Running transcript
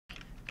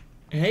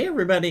Hey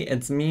everybody,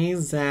 it's me,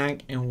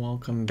 Zach, and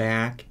welcome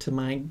back to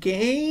my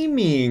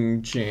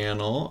gaming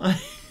channel. I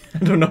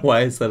don't know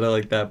why I said it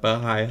like that,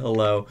 but hi,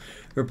 hello.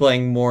 We're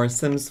playing more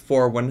Sims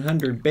 4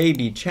 100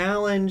 Baby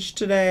Challenge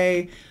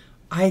today.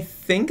 I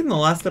think in the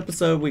last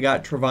episode we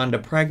got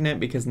Travonda pregnant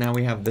because now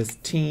we have this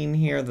teen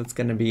here that's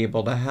going to be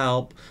able to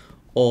help.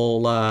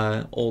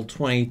 Old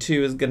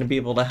 22 is going to be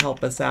able to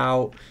help us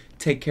out,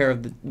 take care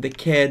of the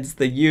kids,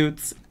 the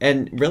youths,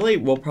 and really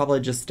we'll probably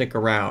just stick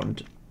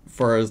around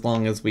for as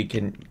long as we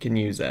can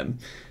use him,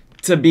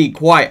 to be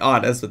quite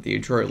honest with you,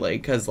 truly,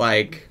 because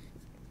like,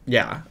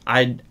 yeah,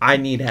 I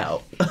need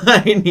help.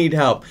 I need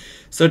help.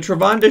 So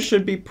Travonda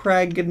should be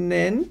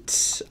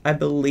pregnant, I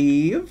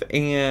believe,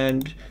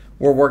 and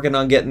we're working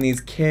on getting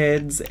these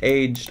kids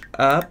aged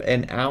up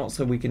and out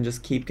so we can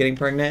just keep getting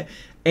pregnant.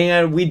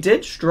 And we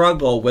did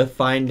struggle with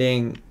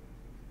finding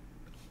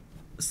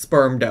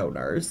sperm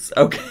donors.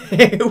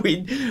 Okay,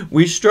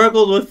 we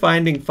struggled with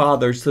finding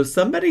fathers, so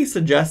somebody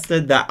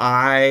suggested that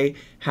I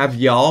have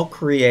y'all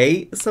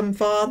create some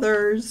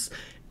fathers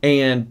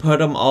and put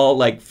them all,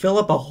 like, fill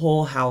up a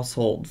whole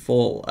household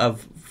full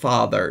of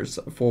fathers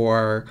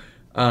for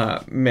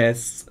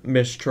Miss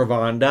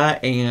Travonda,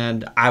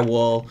 and I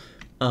will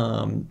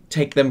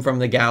take them from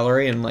the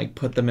gallery and like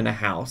put them in a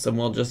house, and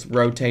we'll just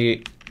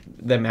rotate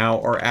them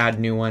out or add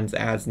new ones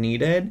as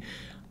needed.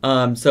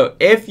 So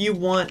if you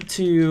want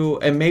to,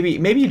 and maybe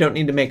you don't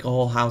need to make a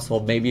whole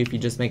household, maybe if you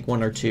just make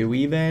one or two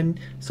even,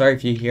 sorry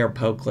if you hear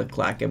Poe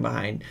click-clacking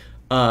behind,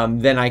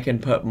 then I can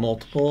put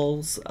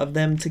multiples of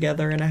them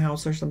together in a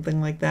house or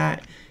something like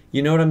that.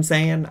 You know what I'm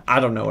saying?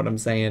 I don't know what I'm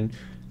saying.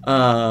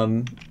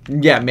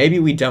 Yeah, maybe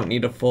we don't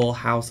need a full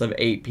house of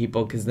 8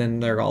 people because then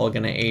they're all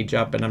going to age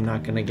up and I'm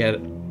not going to get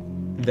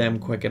them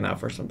quick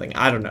enough or something.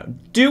 I don't know.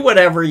 Do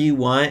whatever you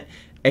want,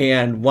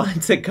 and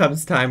once it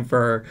comes time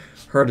for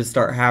her to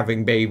start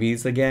having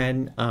babies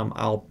again,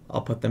 I'll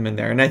put them in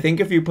there. And I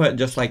think if you put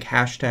just like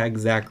hashtag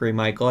Zachary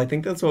Michael, I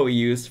think that's what we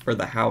used for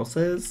the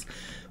houses.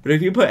 But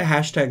if you put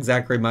hashtag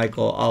Zachary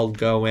Michael, I'll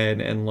go in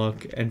and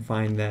look and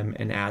find them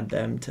and add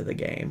them to the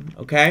game.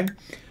 Okay?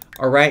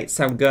 All right,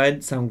 sound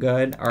good? Sound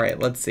good? All right,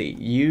 let's see.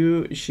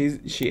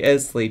 She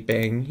is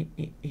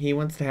sleeping. He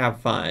wants to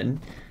have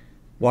fun.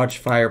 Watch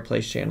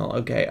Fireplace channel.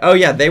 Okay. Oh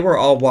yeah, they were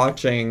all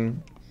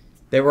watching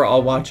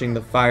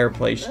the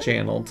Fireplace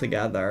channel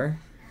together.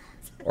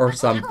 Or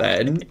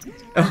something.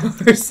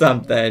 Or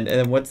something. And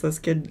then what's this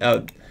kid?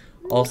 Oh,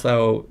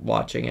 also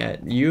watching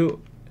it.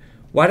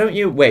 Why don't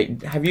you,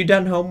 wait, have you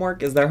done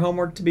homework? Is there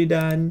homework to be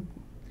done?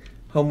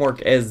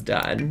 Homework is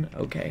done.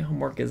 Okay,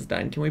 homework is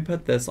done. Can we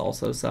put this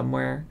also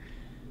somewhere?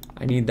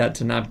 I need that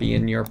to not be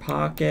in your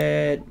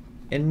pocket.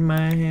 In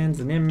my hands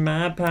and in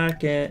my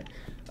pocket.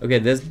 Okay,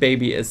 this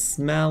baby is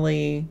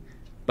smelly,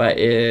 but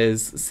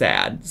is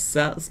sad.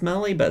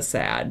 Smelly, but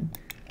sad.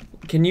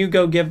 Can you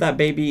go give that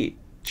baby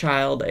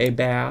child a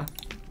bath?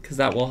 Because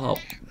that will help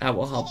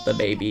the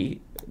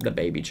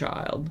baby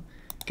child.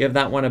 Give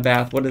that one a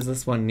bath. What does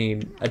this one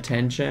need?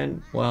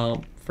 Attention?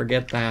 Well,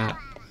 forget that.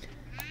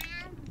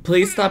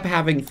 Please stop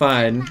having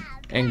fun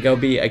and go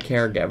be a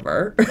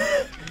caregiver.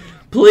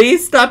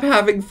 Please stop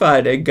having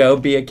fun and go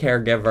be a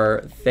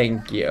caregiver.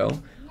 Thank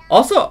you.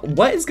 Also,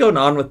 what is going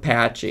on with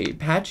Patchy?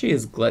 Patchy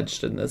is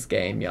glitched in this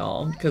game,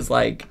 y'all. Because,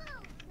 like,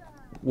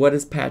 what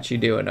is Patchy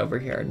doing over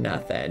here?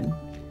 Nothing.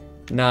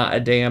 Not a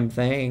damn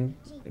thing.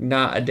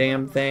 Not a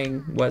damn thing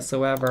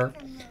whatsoever.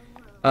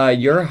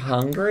 You're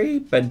hungry,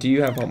 but do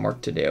you have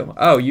homework to do?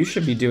 Oh, you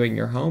should be doing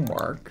your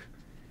homework.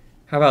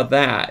 How about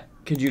that?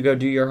 Could you go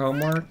do your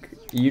homework?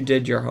 You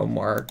did your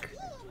homework.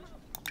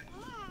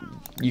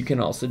 You can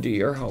also do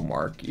your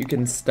homework. You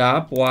can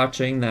stop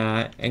watching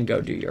that and go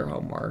do your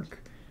homework.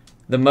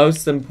 The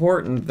most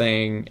important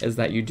thing is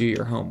that you do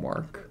your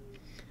homework.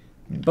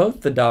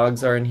 Both the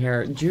dogs are in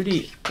here.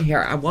 Judy,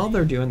 here, while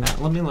they're doing that,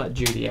 let me let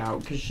Judy out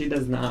because she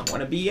does not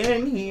want to be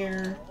in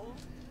here.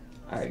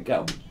 All right,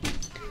 go.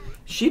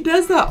 She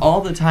does that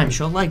all the time.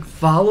 She'll, like,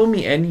 follow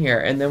me in here,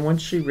 and then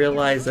once she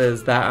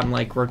realizes that I'm,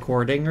 like,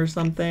 recording or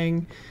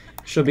something,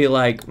 she'll be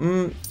like,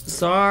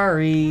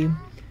 sorry.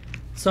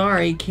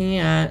 Sorry,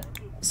 can't.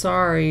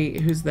 Sorry,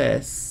 who's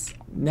this?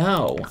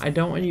 No, I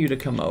don't want you to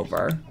come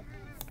over.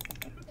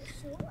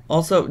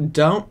 Also,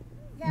 don't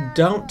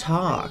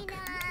talk.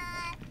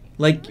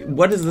 Like,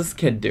 what is this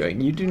kid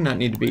doing? You do not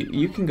need to be,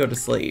 you can go to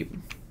sleep.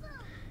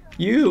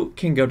 You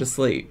can go to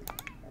sleep.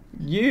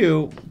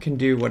 You can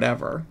do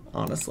whatever,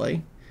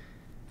 honestly.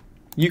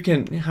 You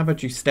can, how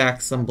about you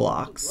stack some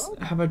blocks?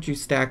 How about you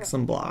stack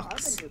some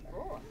blocks?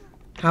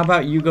 How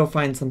about you go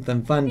find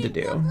something fun to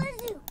do?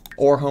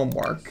 Or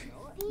homework.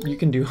 You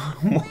can do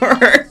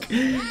homework.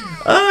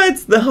 Oh,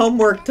 it's the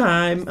homework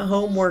time.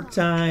 Homework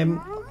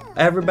time.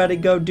 Everybody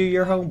go do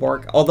your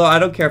homework. Although I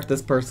don't care if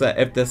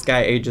this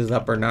guy ages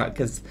up or not,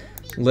 because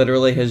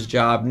literally his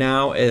job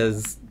now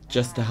is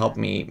just to help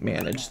me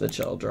manage the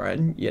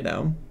children, you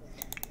know?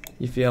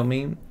 You feel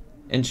me?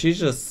 And she's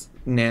just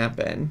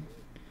napping.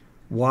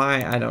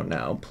 Why? I don't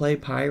know. Play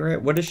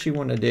pirate? What does she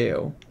want to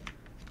do?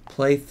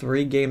 Play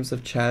 3 games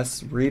of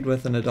chess, read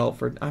with an adult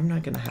for... I'm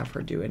not going to have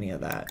her do any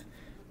of that.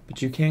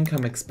 But you can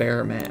come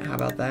experiment. How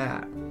about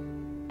that?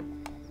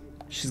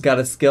 She's got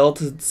a skill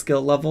to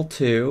skill level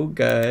 2.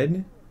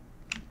 Good.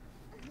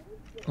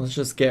 Let's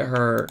just get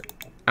her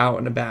out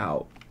and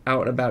about.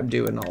 Out and about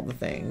doing all the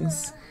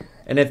things.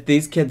 And if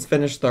these kids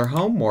finish their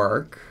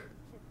homework,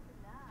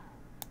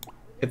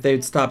 if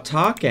they'd stop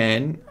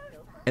talking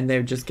and they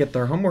would just get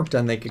their homework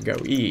done, they could go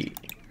eat.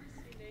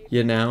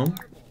 You know?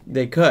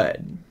 They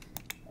could.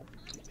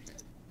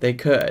 They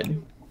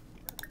could.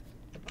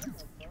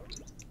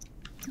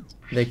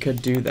 They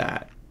could do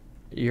that.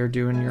 You're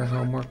doing your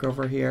homework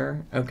over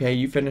here. Okay,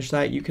 you finish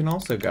that. You can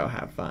also go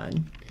have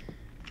fun.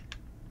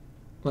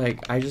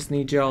 Like, I just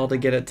need y'all to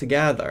get it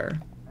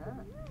together.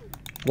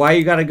 Why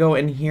you gotta go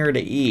in here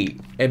to eat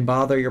and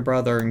bother your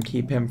brother and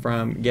keep him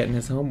from getting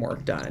his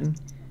homework done?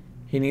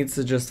 He needs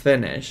to just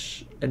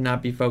finish and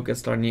not be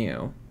focused on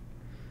you.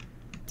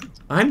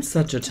 I'm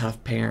such a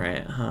tough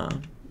parent, huh?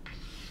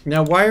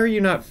 Now, why are you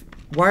not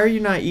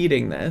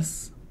eating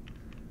this?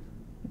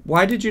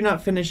 Why did you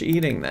not finish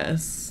eating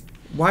this?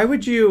 Why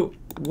would you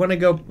want to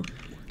go?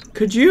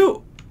 Could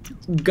you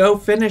go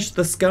finish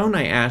the scone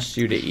I asked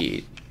you to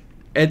eat?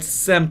 It's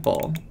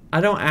simple. I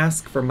don't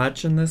ask for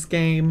much in this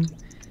game.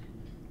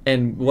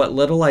 And what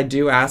little I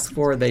do ask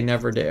for, they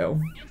never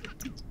do.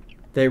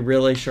 They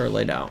really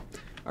surely don't.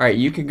 Alright,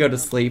 you can go to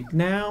sleep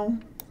now.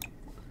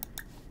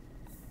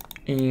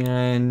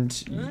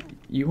 And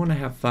you want to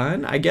have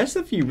fun? I guess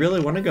if you really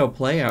want to go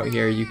play out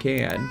here, you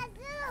can.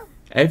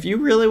 If you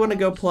really want to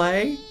go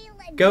play,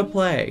 go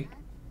play.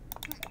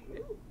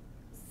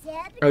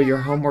 Oh, your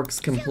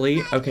homework's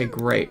complete? Okay,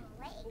 great.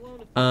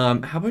 How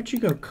about you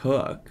go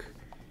cook?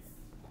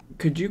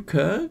 Could you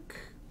cook?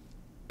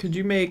 Could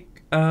you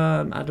make,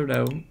 I don't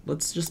know.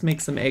 Let's just make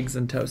some eggs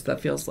and toast.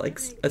 That feels like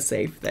a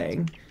safe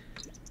thing.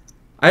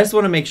 I just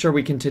want to make sure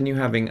we continue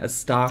having a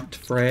stocked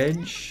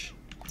fridge.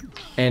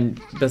 And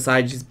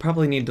besides, you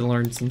probably need to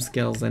learn some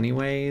skills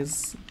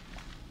anyways.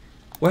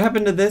 What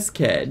happened to this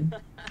kid?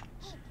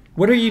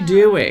 What are you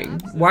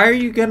doing? Why are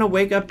you gonna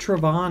wake up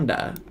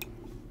Travanda?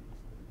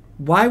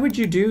 Why would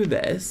you do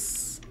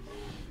this?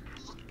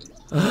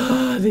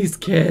 Ugh, these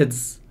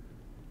kids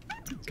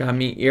got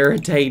me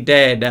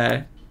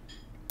irritated.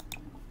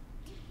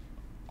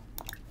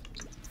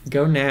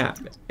 Go nap.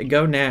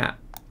 Go nap.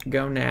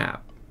 Go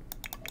nap.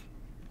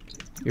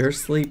 You're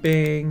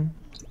sleeping.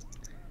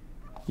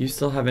 You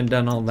still haven't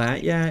done all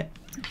that yet?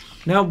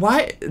 Now,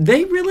 why?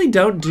 They really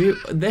don't do...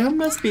 There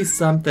must be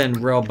something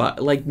real...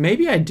 Like,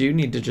 maybe I do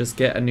need to just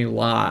get a new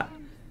lot.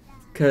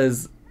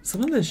 Because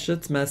some of this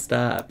shit's messed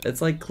up.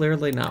 It's, like,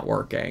 clearly not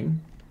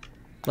working.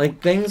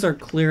 Like, things are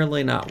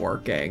clearly not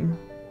working.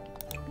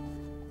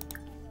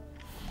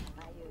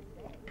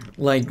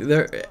 Like,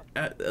 do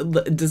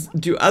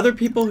other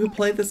people who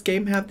play this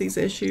game have these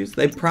issues?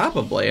 They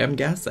probably, I'm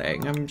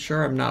guessing. I'm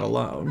sure I'm not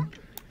alone.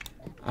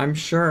 I'm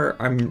sure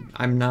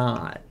I'm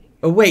not.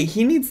 Oh wait,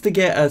 he needs to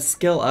get a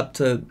skill up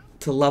to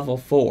level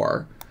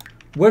 4.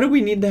 What do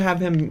we need to have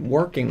him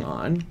working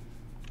on?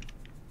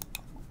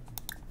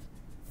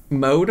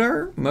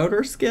 Motor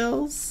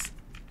skills?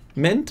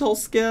 Mental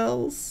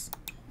skills?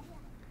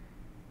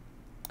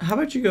 How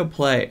about you go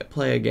play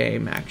a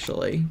game,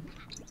 actually?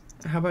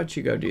 How about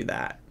you go do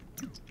that?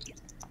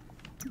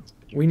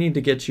 We need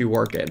to get you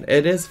working.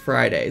 It is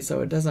Friday,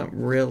 so it doesn't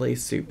really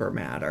super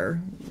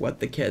matter what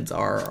the kids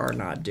are or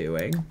not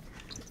doing.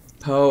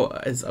 Poe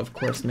is, of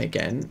course,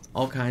 making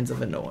all kinds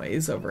of a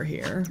noise over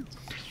here.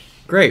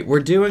 Great, we're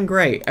doing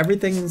great.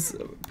 Everything's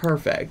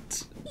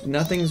perfect.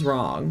 Nothing's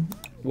wrong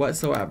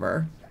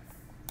whatsoever.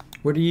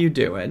 What are you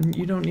doing?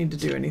 You don't need to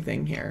do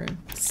anything here.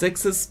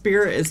 6's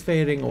spirit is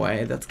fading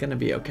away. That's gonna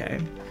be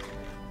okay.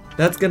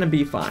 That's gonna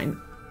be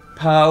fine.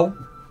 Poe,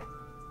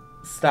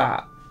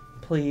 stop,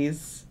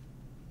 please.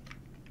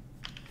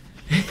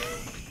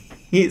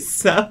 He's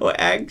so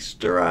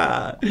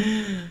extra.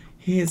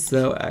 He's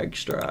so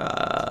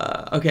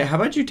extra. Okay, how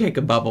about you take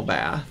a bubble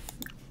bath?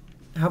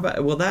 How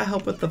about, will that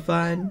help with the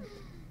fun?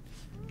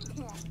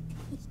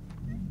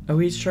 Oh,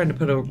 he's trying to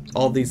put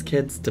all these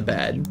kids to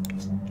bed.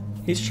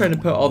 He's trying to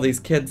put all these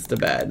kids to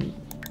bed.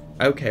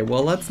 Okay,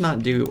 well, let's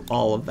not do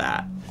all of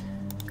that.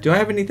 Do I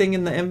have anything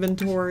in the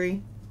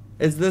inventory?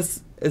 Is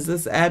this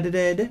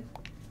edited?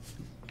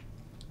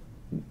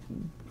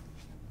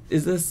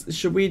 Is this,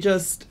 should we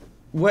just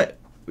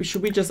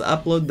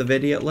upload the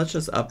video? Let's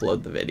just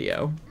upload the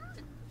video.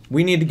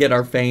 We need to get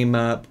our fame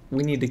up.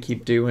 We need to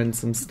keep doing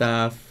some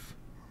stuff.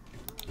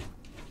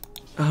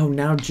 Oh,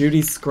 now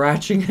Judy's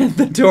scratching at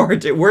the door.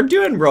 We're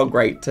doing real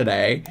great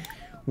today.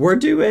 We're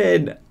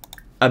doing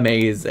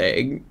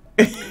amazing.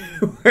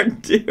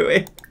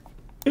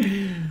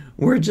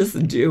 We're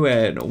just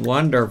doing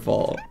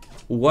wonderful.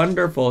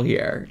 Wonderful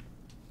here.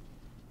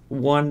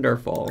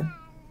 Wonderful.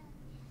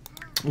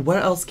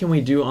 What else can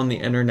we do on the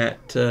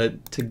internet to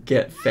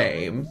get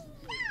fame?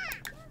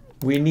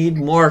 We need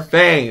more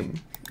fame.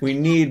 We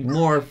need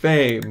more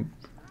fame.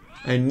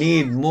 I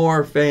need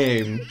more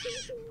fame.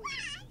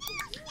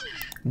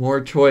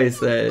 More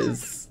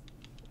choices.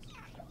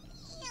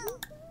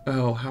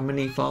 Oh, how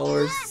many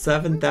followers?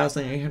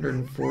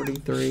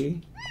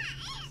 7,843.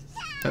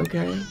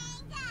 Okay.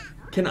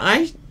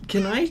 I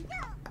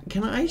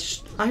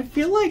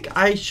feel like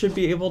I should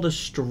be able to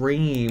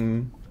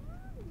stream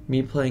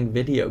me playing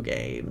video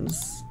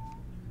games.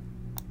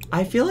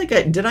 I feel like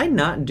did I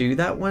not do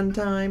that one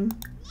time?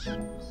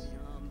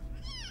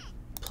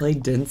 Play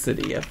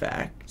density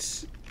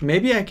effect.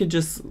 Maybe I could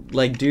just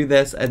like do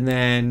this and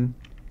then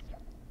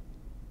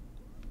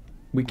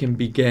we can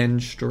begin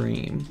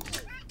stream.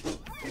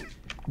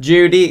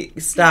 Judy,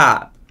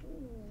 stop.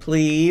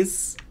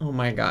 Please. Oh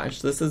my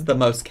gosh, this is the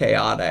most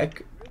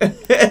chaotic.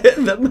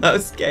 The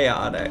most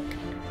chaotic.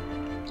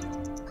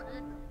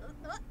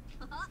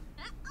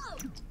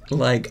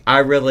 Like, I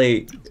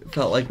really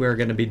felt like we were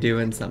gonna be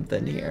doing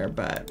something here,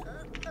 but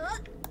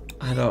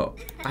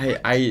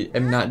I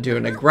am not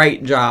doing a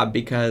great job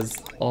because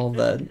all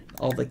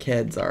the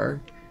kids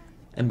are,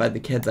 and by the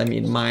kids I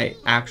mean my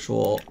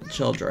actual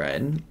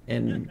children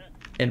in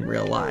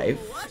real life.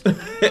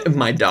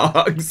 My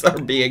dogs are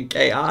being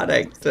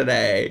chaotic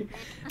today.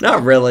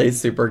 Not really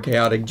super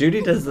chaotic.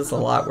 Judy does this a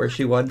lot where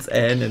she wants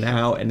in and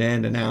out and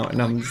in and out,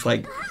 and I'm just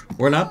like,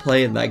 we're not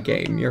playing that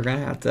game. You're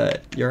gonna have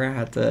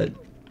to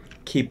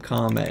keep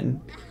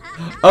calming.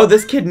 Oh,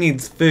 this kid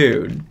needs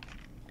food.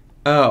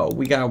 Oh,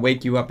 we gotta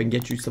wake you up and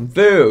get you some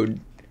food.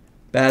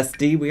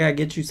 Bestie, we gotta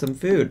get you some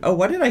food. Oh,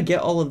 why did I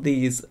get all of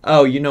these?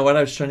 Oh, you know what?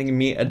 I was trying to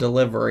meet a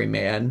delivery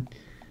man.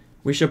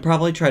 We should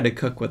probably try to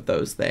cook with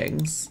those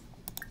things.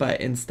 But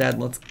instead,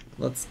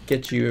 let's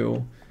get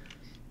you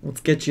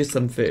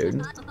some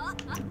food.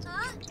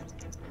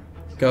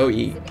 Go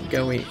eat,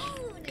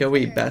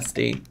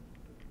 bestie.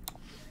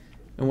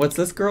 And what's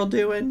this girl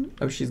doing?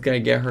 Oh, she's gonna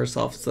get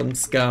herself some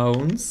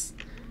scones.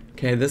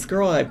 Okay, this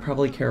girl I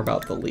probably care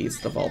about the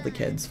least of all the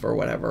kids for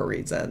whatever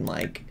reason.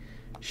 Like,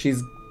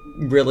 she's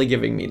really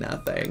giving me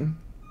nothing.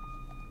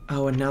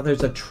 Oh, and now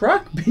there's a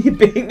truck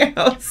beeping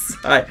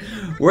outside.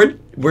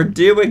 We're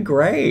doing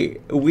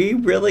great. We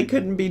really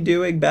couldn't be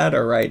doing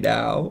better right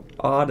now,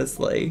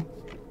 honestly.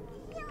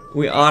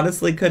 We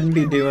honestly couldn't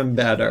be doing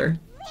better.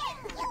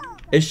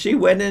 Is she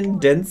winning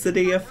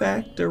density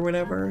effect or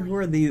whatever? Who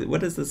are these?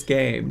 What is this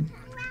game?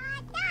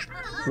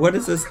 What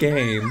is this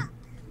game?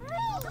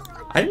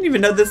 I didn't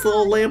even know this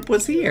little lamp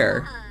was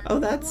here. Oh,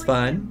 that's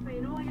fun.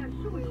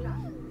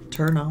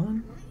 Turn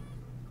on?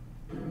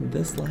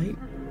 This light?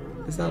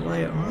 Is that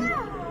light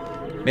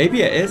on?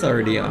 Maybe it is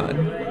already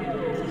on.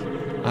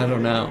 I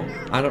don't know.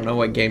 I don't know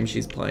what game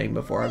she's playing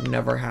before. I've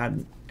never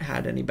had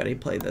anybody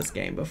play this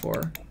game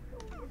before.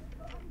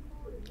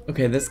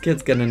 Okay, this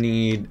kid's gonna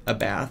need a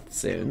bath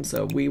soon,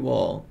 so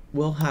we'll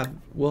give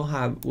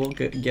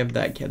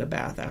that kid a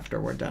bath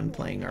after we're done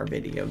playing our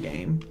video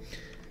game.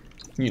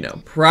 You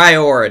know,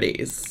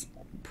 priorities.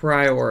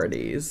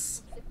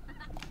 Priorities.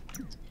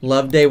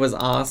 Love Day was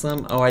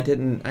awesome. Oh, I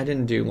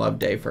didn't do Love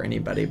Day for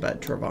anybody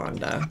but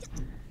Travanda.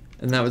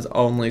 And that was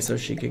only so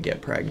she could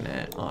get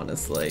pregnant,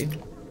 honestly.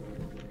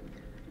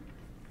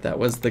 That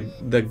was the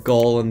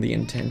goal and the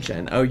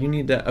intention. Oh, you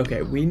need to,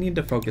 okay, we need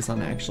to focus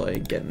on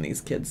actually getting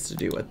these kids to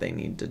do what they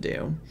need to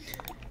do.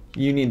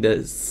 You need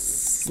to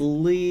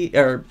sleep,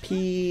 or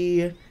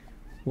pee.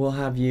 We'll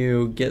have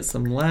you get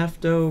some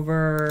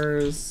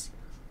leftovers.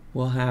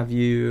 We'll have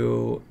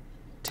you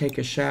take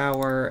a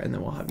shower, and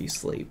then we'll have you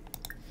sleep.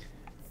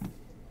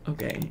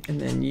 Okay,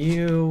 and then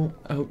you,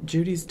 oh,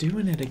 Judy's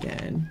doing it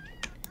again.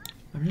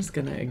 I'm just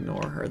gonna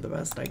ignore her the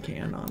best I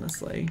can,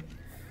 honestly.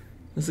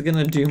 This is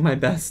gonna do my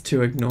best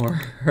to ignore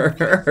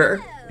her.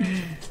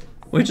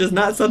 Which is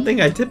not something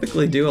I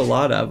typically do a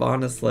lot of,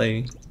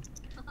 honestly.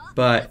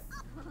 But,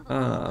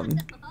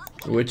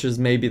 which is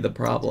maybe the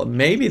problem.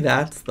 Maybe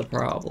that's the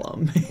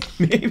problem.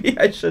 Maybe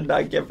I should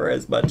not give her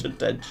as much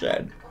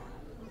attention.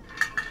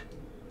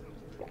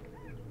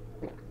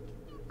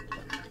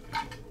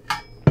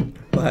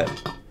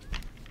 But,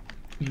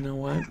 you know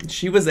what?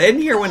 She was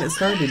in here when it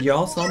started.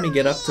 Y'all saw me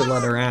get up to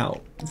let her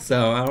out.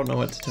 So, I don't know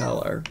what to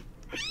tell her.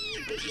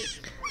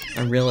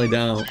 I really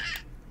don't.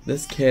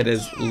 This kid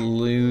is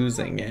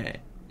losing it.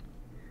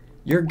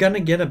 You're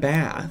gonna get a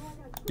bath.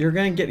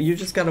 You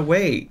just gotta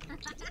wait.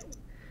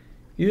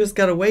 You just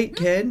gotta wait,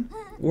 kid.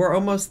 We're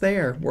almost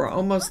there. We're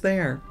almost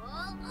there.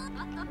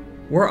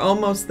 We're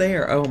almost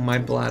there. Oh, my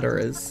bladder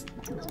is...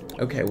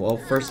 Okay, well,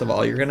 first of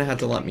all, you're gonna have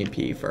to let me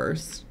pee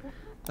first.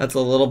 That's a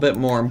little bit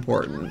more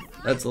important.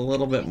 That's a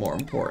little bit more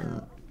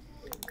important.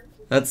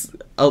 That's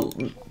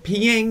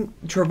peeing,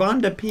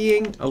 Travanda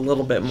peeing, a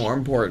little bit more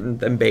important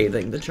than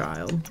bathing the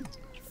child.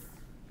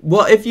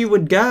 Well, if you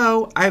would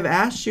go, I've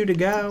asked you to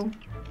go.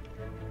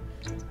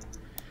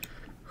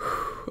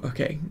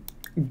 Okay,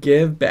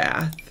 give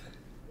bath.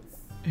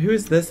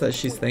 Who's this that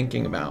she's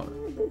thinking about?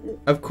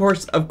 Of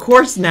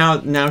course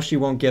now she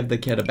won't give the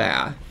kid a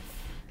bath.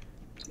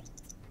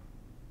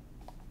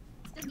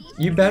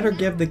 You better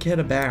give the kid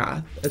a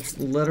bath. It's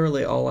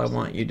literally all I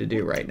want you to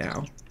do right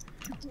now.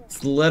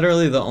 It's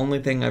literally the only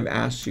thing I've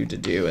asked you to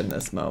do in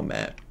this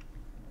moment.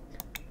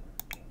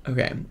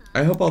 Okay,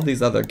 I hope all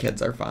these other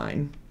kids are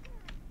fine.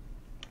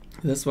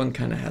 This one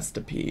kind of has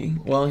to pee.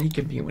 Well, he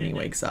can pee when he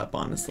wakes up,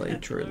 honestly,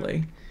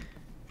 truly.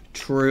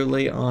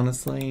 Truly,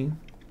 honestly.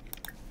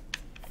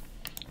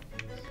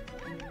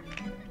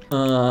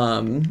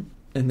 And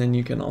then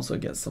you can also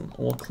get some,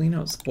 we'll clean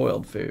out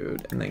spoiled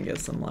food and then get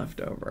some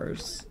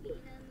leftovers.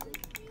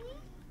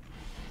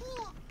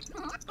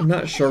 I'm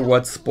not sure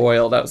what's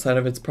spoiled outside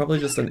of it's probably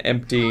just an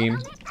empty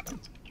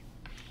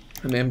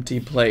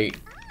plate.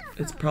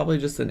 It's probably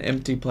just an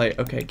empty plate.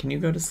 Okay, can you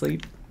go to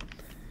sleep?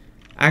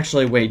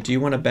 Actually, wait, do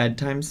you want a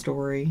bedtime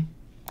story?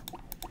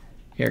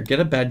 Here, get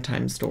a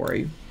bedtime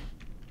story.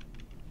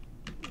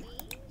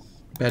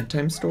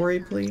 Bedtime story,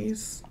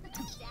 please.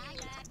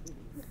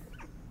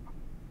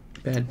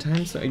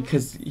 Bedtime story,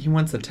 because he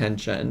wants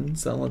attention.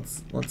 So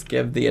let's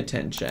give the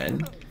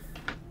attention.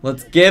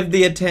 Let's give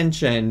the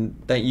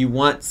attention that you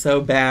want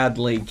so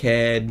badly,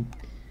 kid.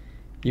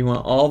 You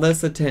want all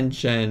this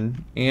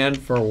attention, and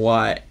for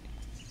what?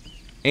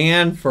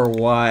 And for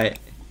what?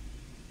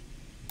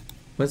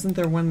 Wasn't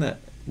there one that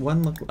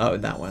oh,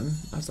 that one.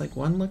 I was like,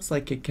 one looks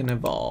like it can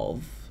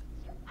evolve.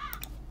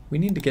 We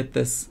need to get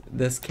this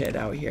kid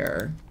out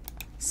here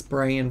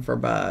spraying for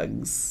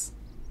bugs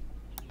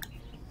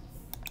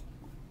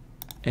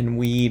and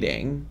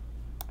weeding,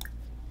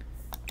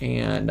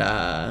 and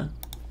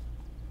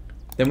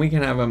then we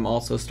can have him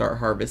also start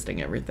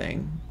harvesting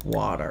everything.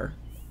 Water.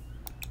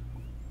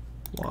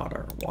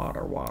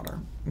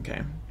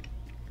 Okay.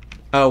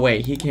 Oh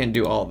wait, he can't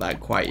do all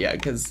that quite yet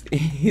because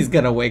he's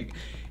gonna wake.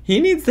 He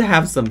needs to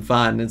have some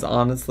fun is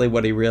honestly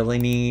what he really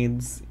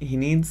needs. He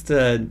needs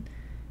to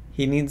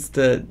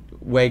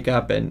wake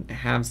up and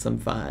have some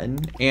fun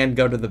and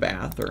go to the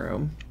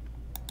bathroom.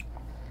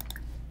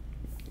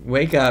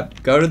 Wake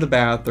up, go to the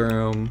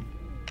bathroom,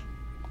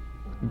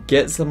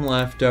 get some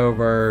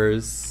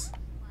leftovers,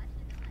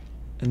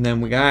 and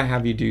then we gotta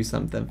have you do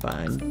something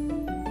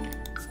fun.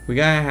 We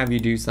gotta have you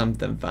do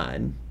something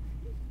fun.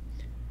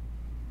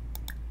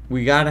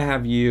 We gotta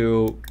have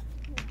you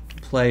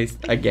play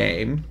a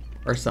game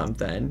or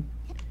something.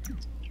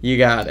 You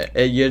got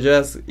it. You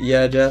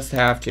just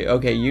have to.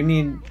 Okay,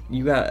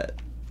 you got.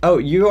 Oh,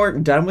 you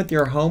aren't done with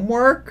your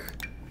homework?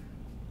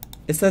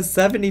 It says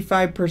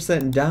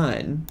 75%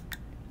 done.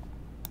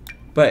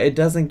 But it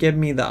doesn't give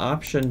me the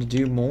option to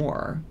do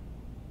more.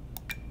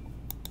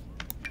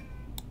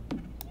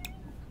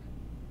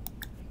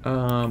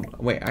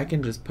 Wait, I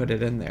can just put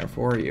it in there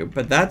for you.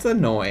 But that's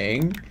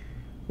annoying.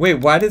 Wait,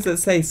 why does it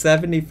say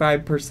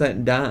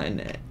 75%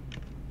 done?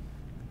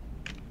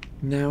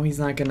 No, he's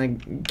not gonna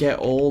get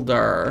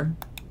older.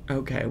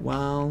 Okay,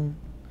 well,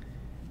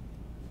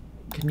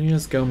 can you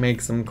just go make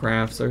some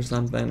crafts or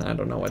something? I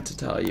don't know what to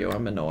tell you.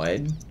 I'm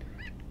annoyed.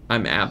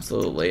 I'm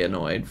absolutely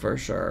annoyed for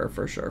sure.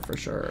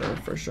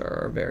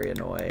 Very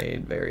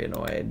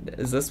annoyed.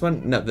 Is this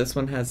one? No, this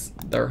one has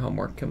their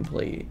homework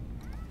complete.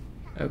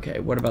 Okay,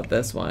 what about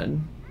this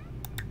one?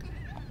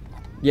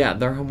 Yeah,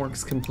 their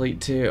homework's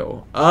complete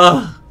too.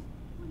 Ugh.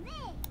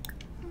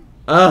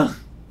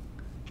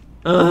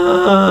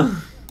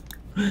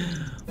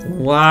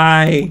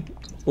 Why?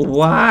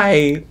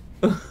 Why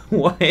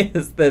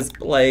is this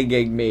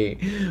plaguing me?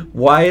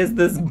 Why is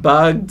this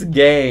bugged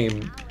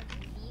game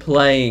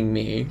playing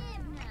me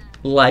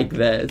like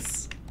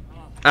this?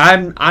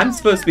 I'm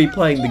supposed to be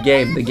playing the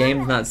game. The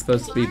game's not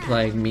supposed to be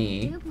playing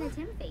me.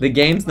 The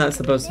game's not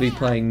supposed to be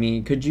playing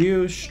me. Could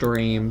you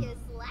stream?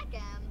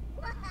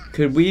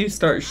 Could we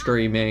start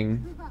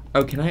streaming?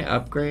 Oh, can I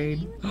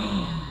upgrade?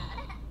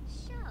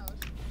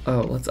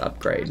 Oh, let's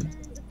upgrade.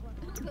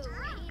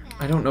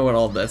 I don't know what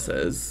all this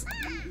is.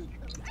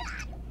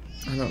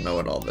 I don't know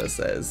what all this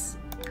is.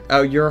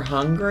 Oh, you're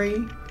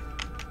hungry?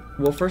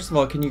 Well, first of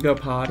all, can you go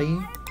potty?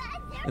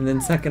 And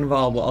then second of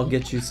all, well, I'll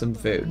get you some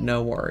food.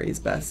 No worries,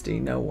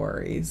 bestie. No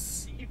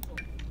worries.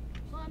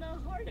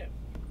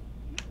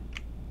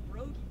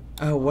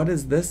 Oh, what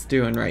is this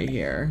doing right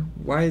here?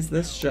 Why is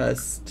this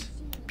just...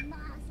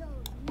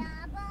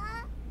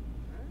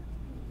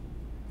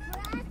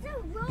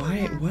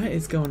 What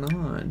is going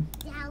on?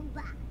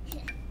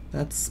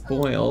 That's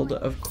spoiled,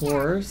 of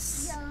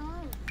course.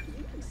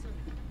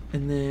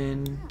 And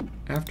then,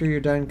 after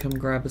you're done, come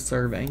grab a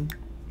serving.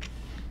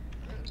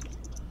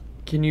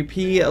 Can you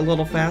pee a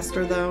little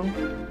faster, though?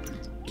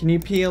 Can you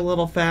pee a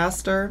little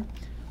faster?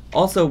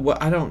 Also,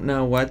 I don't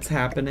know what's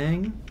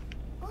happening,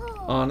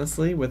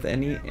 honestly, with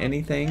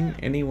anything,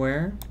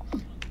 anywhere.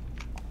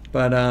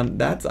 But,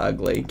 that's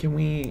ugly. Can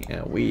we...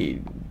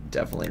 we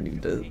definitely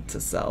need to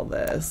sell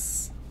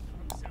this.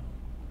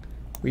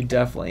 We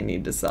definitely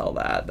need to sell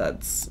that.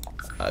 That's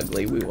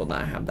ugly. We will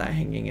not have that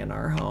hanging in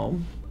our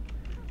home.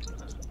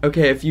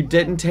 Okay, if you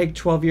didn't take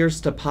 12 years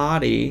to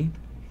potty,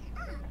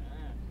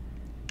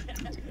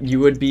 you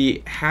would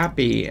be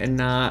happy and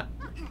not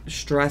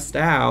stressed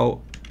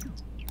out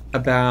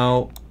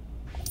about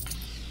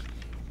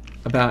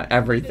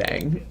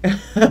everything.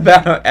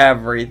 About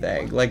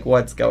everything. Like,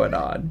 what's going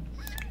on?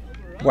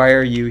 Why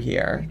are you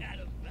here?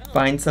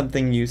 Find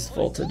something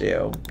useful to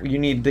do. You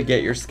need to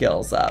get your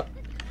skills up.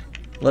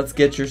 Let's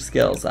get your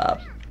skills up.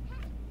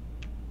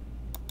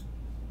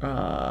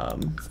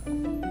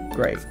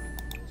 Great.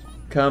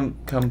 Come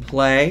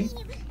play.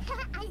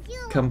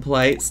 Come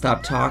play.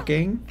 Stop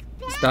talking.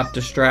 Stop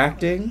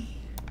distracting.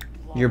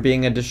 You're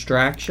being a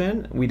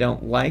distraction. We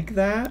don't like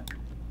that.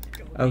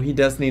 Oh, he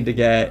does need to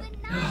get...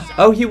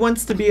 Oh, he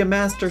wants to be a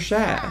master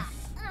chef.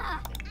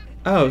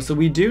 Oh, so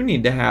we do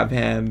need to have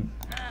him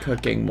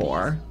cooking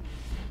more.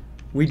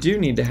 We do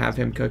need to have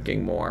him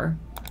cooking more.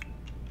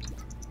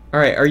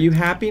 Alright, are you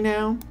happy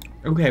now?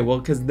 Okay, well,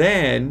 because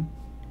then...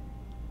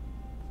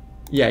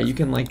 Yeah, you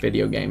can like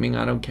video gaming.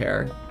 I don't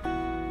care.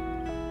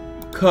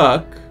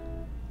 Cook.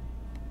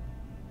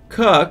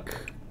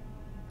 Cook.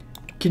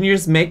 Can you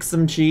just make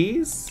some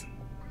cheese?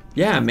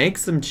 Yeah, make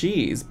some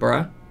cheese,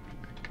 bruh.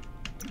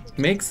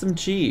 Make some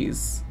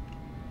cheese.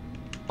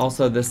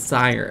 Also, the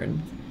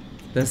siren.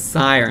 The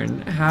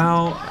siren.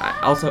 How...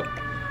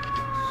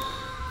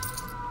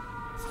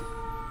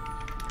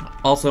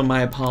 Also,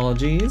 my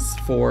apologies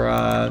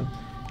for,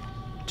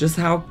 just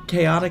how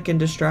chaotic and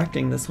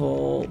distracting this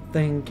whole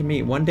thing can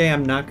be. One day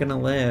I'm not gonna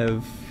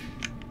live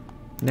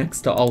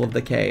next to all of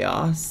the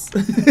chaos.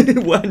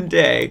 One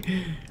day.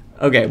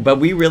 Okay, but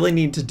we really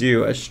need to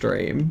do a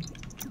stream.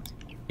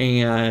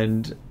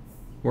 And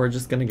we're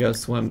just gonna go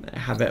swim,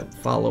 have it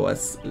follow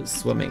us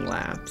swimming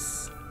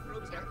laps.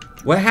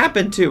 What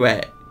happened to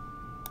it?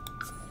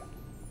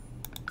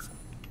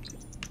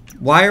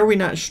 Why are we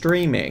not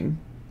streaming?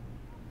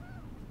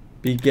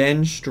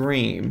 Begin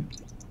stream.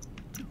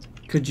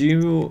 Could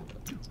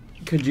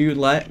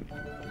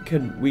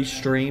we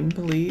stream,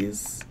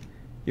 please?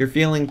 You're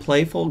feeling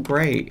playful?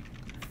 Great.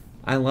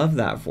 I love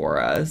that for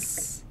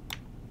us.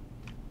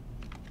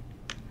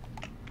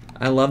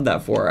 I love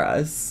that for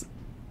us.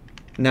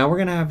 Now we're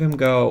gonna have him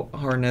go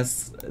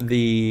harness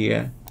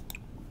the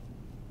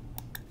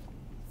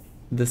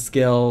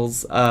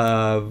skills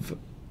of,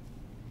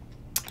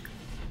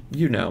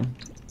 you know,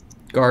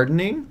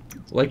 gardening.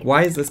 Like,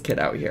 why is this kid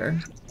out here?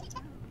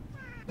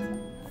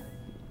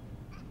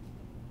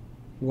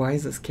 Why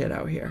is this kid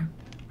out here?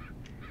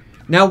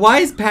 Now, why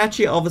is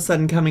Patchy all of a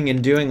sudden coming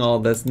and doing all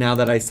this now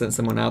that I sent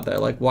someone out there?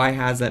 Like, why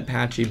hasn't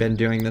Patchy been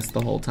doing this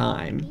the whole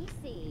time?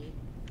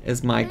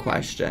 Is my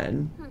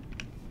question.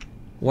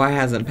 Why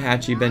hasn't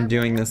Patchy been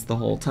doing this the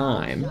whole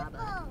time?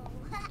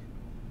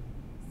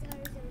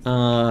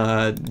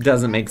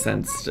 Doesn't make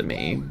sense to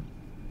me.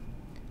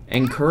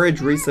 Encourage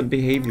recent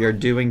behavior,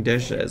 doing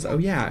dishes. Oh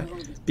yeah,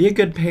 be a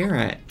good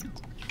parent.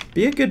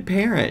 Be a good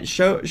parent.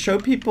 Show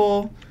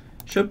people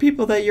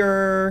that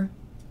you're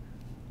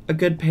a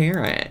good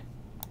parent.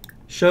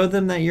 Show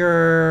them that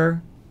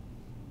you're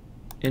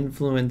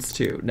influenced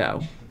too.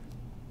 No.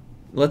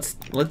 Let's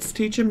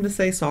teach him to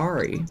say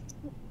sorry.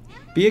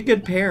 Be a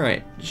good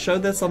parent. Show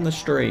this on the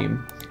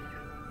stream.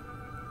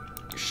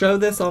 Show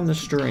this on the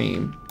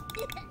stream.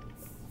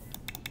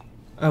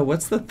 Oh,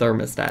 what's the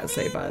thermostat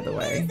say, by the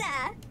way?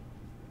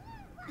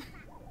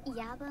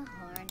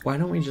 Why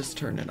don't we just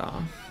turn it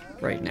off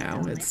right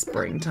now? It's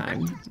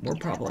springtime. We're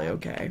probably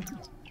okay.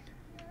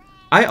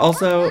 I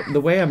also, the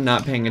way I'm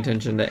not paying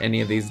attention to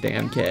any of these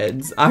damn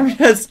kids, I'm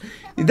just,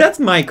 that's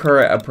my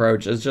current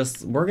approach, is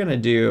just, we're gonna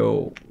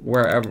do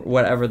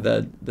whatever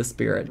the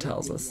spirit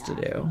tells us to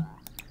do.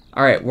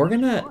 Alright,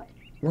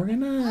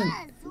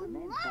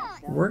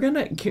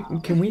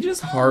 can we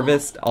just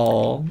harvest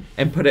all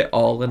and put it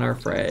all in our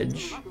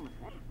fridge?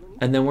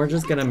 And then we're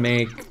just gonna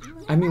make,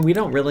 I mean, we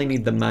don't really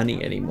need the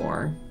money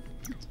anymore.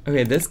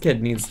 Okay, this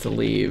kid needs to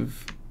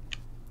leave.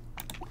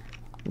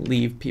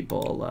 Leave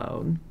people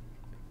alone.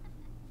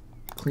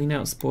 Clean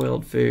out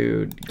spoiled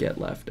food, get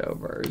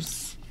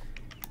leftovers.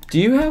 Do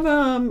you have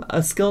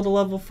a skill to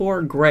level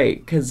 4?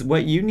 Great, because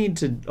what you need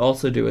to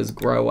also do is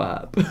grow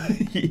up.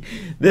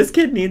 This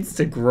kid needs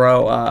to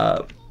grow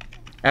up.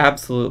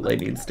 Absolutely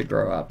needs to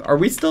grow up. Are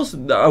we still,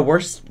 we're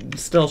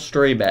still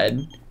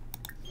streaming.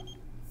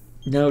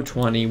 No,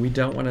 20, we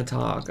don't want to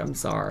talk. I'm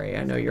sorry.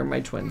 I know you're my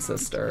twin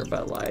sister,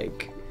 but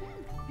like,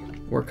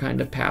 we're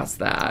kind of past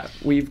that.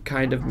 We've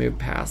kind of moved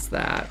past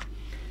that.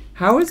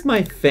 How is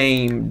my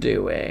fame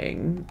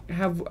doing?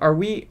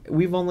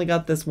 We've only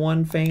got this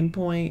one fame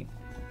point?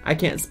 I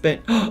can't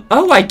spend,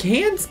 oh, I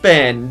can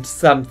spend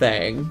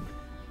something.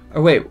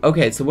 Oh wait,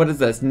 okay, so what is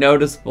this?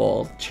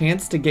 Noticeable.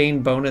 Chance to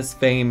gain bonus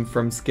fame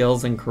from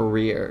skills and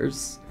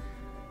careers.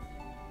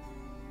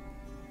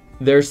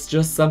 There's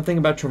just something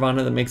about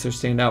Travana that makes her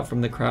stand out from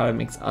the crowd and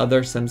makes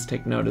other Sims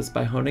take notice.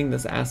 By honing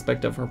this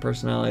aspect of her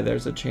personality,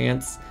 there's a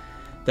chance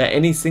that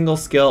any single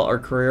skill or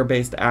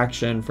career-based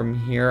action from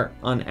here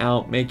on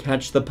out may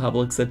catch the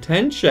public's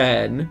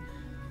attention.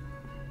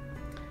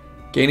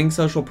 Gaining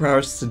social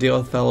prowess to deal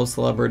with fellow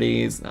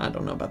celebrities. I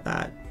don't know about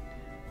that.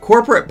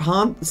 Corporate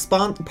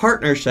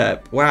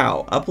partnership.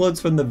 Wow. Uploads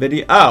from the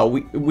video. Oh,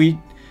 we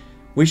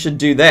should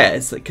do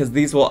this, because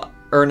these will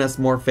earn us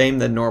more fame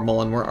than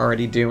normal, and we're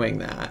already doing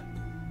that.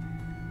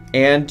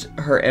 And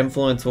her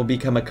influence will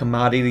become a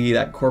commodity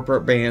that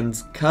corporate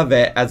brands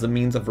covet as a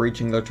means of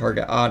reaching their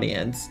target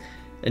audience.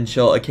 And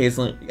she'll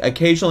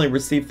occasionally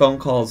receive phone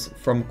calls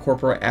from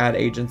corporate ad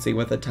agency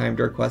with a timed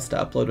request to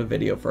upload a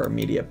video for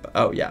immediate.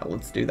 Oh yeah,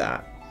 let's do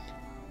that.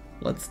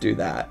 Let's do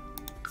that.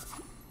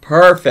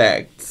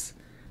 Perfect.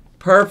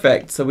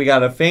 Perfect. So we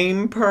got a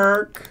fame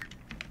perk.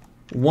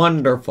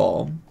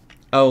 Wonderful.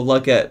 Oh,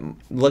 look at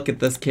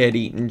this kid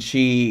eating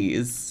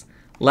cheese.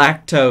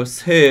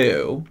 Lactose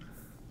who?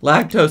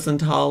 Lactose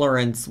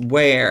intolerance,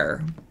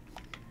 where?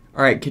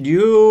 Alright, could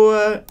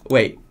you,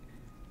 wait.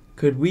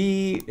 Could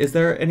we, is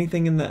there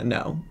anything in the,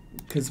 no.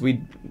 Because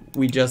we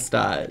just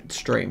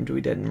streamed,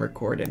 we didn't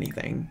record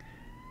anything.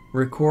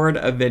 Record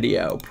a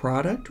video.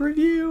 Product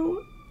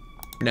review?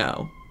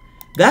 No.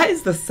 That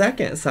is the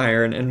second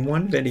siren in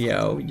one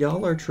video.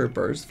 Y'all are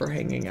troopers for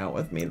hanging out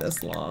with me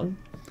this long.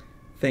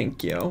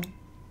 Thank you.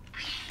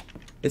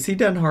 Is he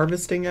done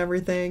harvesting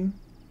everything?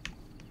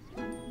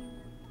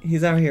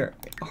 He's out here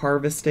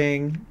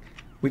harvesting.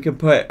 We could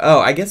put, oh,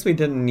 I guess we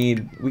didn't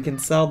need, we can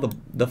sell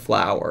the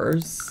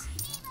flowers.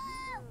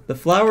 The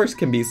flowers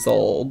can be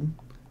sold,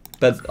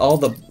 but all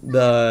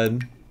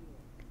the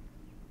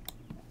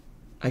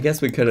I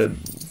guess we could have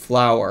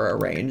flower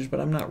arranged, but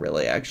I'm not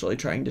really actually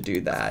trying to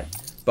do that.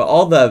 But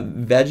all the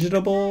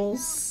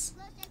vegetables,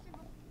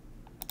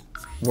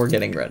 we're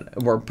getting rid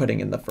of, we're putting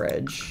in the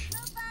fridge.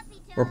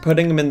 We're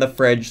putting them in the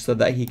fridge so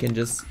that he can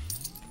just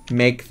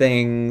make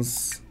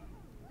things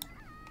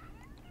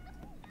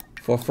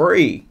for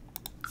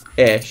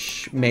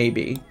free-ish,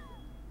 maybe.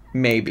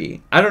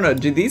 Maybe. I don't know.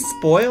 Do these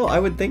spoil? I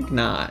would think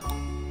not.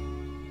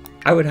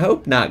 I would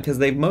hope not, because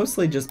they've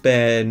mostly just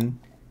been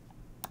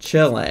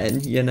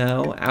chilling, you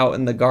know, out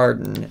in the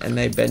garden, and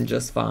they've been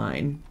just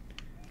fine.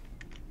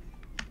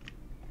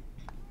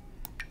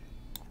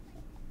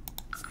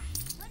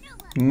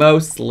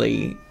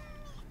 Mostly.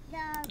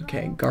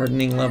 Okay,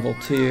 gardening level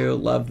 2.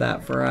 Love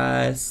that for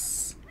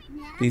us.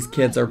 These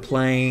kids are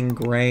playing.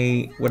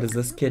 Great. What is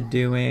this kid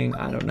doing?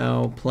 I don't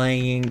know.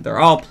 Playing. They're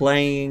all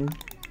playing.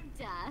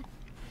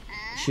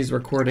 She's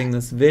recording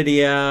this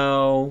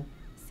video.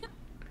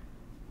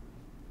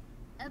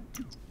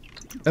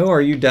 Oh,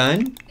 are you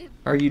done?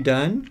 Are you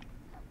done?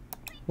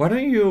 Why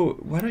don't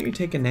you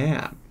take a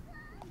nap?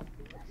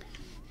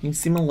 You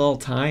seem a little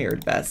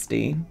tired,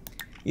 bestie.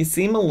 You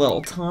seem a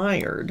little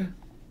tired.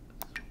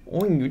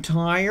 Oh, are you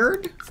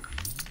tired?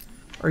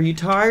 Are you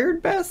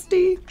tired,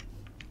 bestie?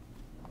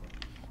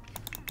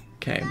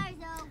 Okay.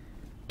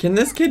 Can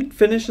this kid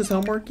finish his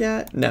homework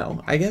yet?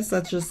 No. I guess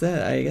that's just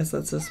it. I guess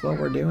that's just what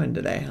we're doing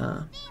today,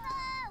 huh?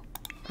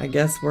 I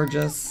guess we're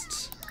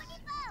just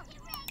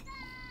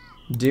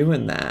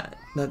doing that.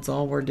 That's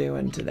all we're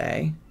doing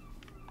today.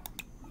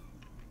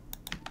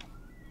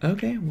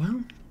 Okay,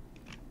 well.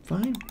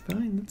 Fine,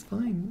 fine, that's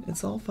fine.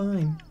 It's all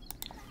fine.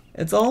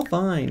 It's all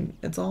fine.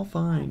 It's all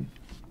fine.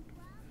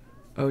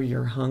 Oh,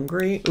 you're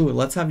hungry? Ooh,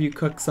 let's have you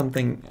cook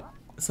something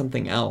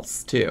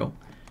else, too.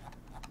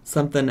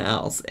 Something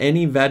else.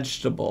 Any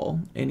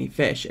vegetable, any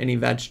fish, any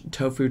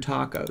tofu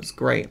tacos.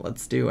 Great,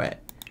 let's do it.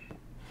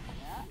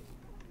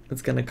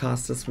 It's gonna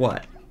cost us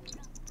what?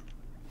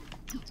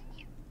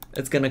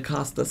 It's gonna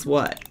cost us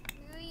what?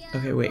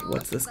 Okay, wait,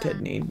 what's this kid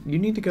need? You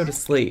need to go to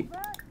sleep.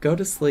 Go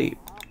to sleep.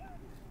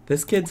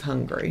 This kid's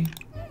hungry.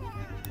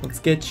 Let's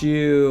get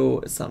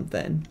you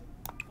something.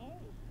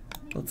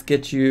 Let's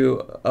get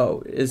you...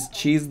 Oh, is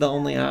cheese the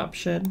only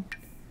option?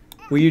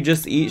 Will you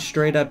just eat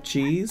straight up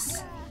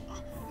cheese?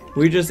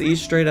 Will you just eat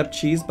straight up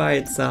cheese by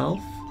itself?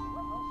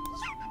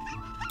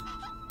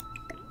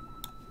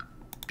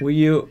 Will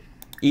you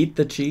eat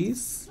the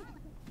cheese?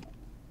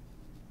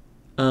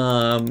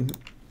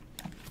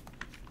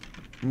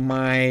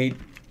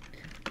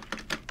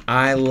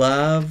 I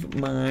love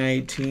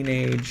my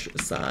teenage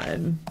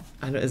son.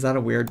 Is that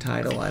a weird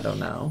title? I don't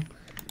know.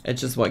 It's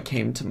just what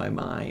came to my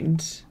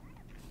mind.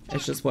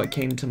 It's just what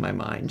came to my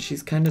mind.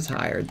 She's kind of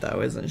tired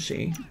though, isn't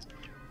she?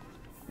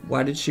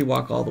 Why did she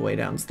walk all the way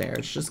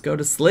downstairs? Just go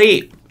to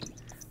sleep.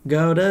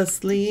 Go to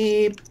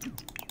sleep.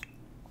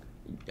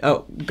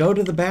 Oh, go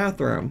to the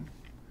bathroom.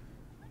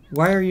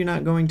 Why are you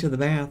not going to the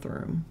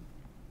bathroom?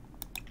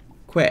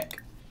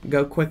 Quick.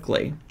 Go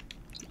quickly.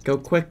 Go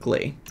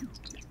quickly.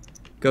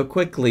 Go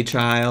quickly,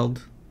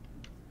 child.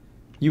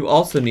 You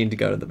also need to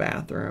go to the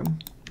bathroom.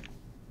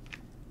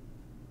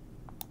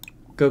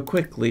 Go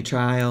quickly,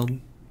 child.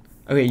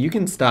 Okay, you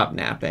can stop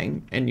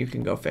napping, and you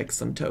can go fix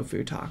some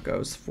tofu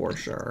tacos for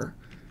sure.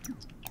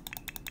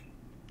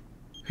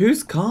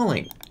 Who's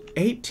calling?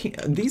 18.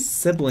 These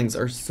siblings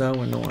are so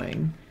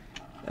annoying.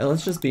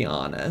 Let's just be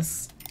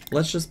honest.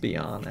 Let's just be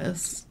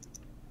honest.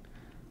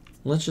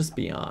 Let's just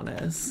be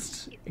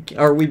honest.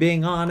 Are we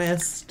being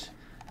honest?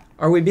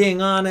 Are we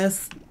being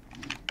honest?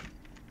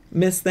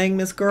 Miss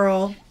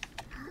Girl?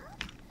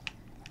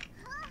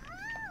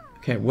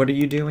 Okay, what are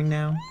you doing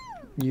now?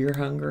 You're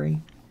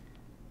hungry?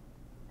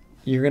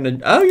 You're gonna,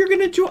 oh, you're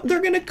gonna join,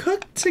 they're gonna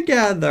cook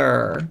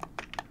together.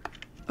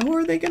 Oh,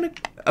 are they gonna,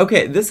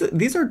 okay,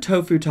 these are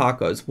tofu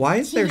tacos. Why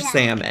is there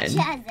salmon?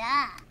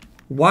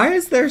 Why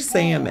is there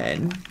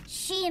salmon?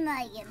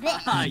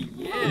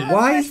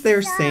 Why is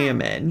there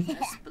salmon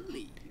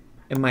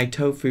in my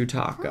tofu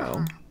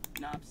taco?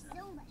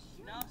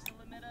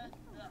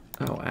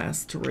 Oh,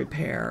 ask to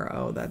repair.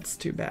 Oh, that's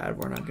too bad.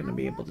 We're not gonna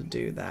be able to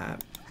do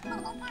that.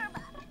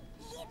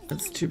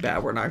 That's too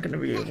bad. We're not gonna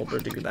be able to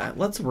do that.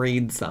 Let's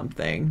read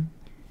something.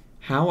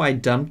 How I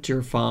dumped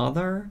your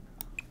father?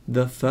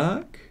 The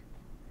fuck?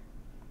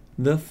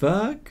 The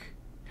fuck?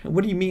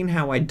 What do you mean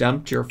how I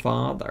dumped your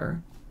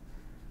father?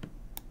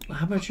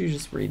 How about you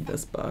just read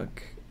this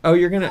book? Oh,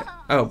 you're gonna...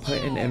 Oh,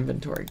 put in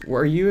inventory.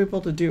 Were you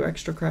able to do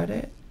extra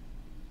credit?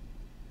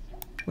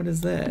 What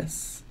is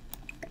this?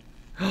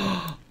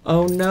 Oh,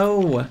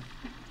 no.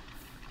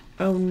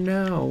 Oh,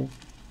 no.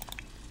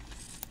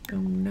 Oh,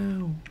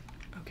 no.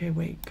 Okay,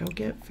 wait. Go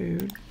get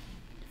food.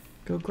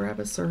 Go grab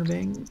a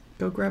serving.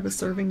 Go grab a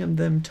serving of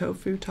them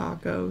tofu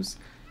tacos.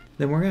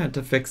 Then we're gonna have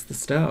to fix the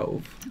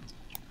stove.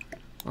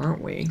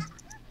 Aren't we?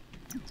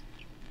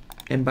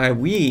 And by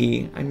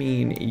we, I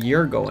mean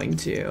you're going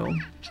to.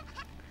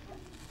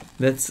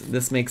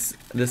 This makes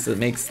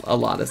a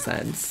lot of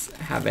sense,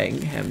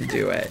 having him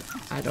do it.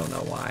 I don't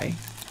know why.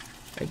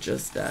 It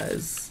just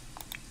does.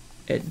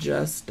 It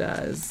just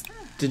does.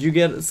 Did you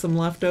get some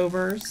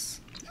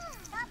leftovers?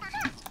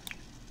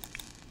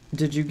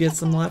 Did you get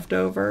some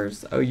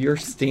leftovers? Oh, you're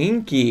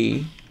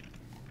stinky.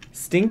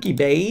 Stinky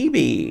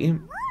baby.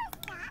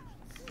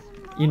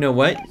 You know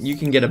what? You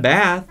can get a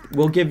bath.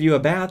 We'll give you a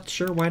bath.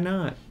 Sure, why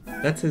not?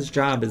 That's his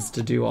job, is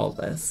to do all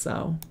this,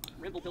 so.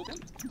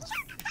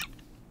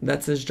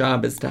 That's his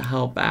job, is to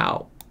help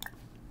out.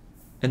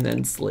 And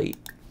then sleep.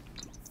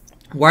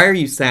 Why are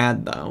you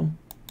sad, though?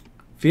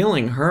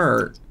 Feeling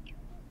hurt.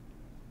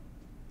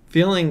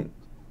 Feeling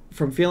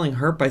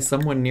hurt by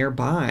someone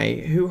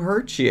nearby. Who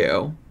hurt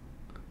you?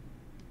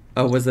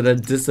 Oh, was it a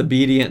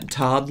disobedient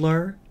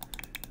toddler?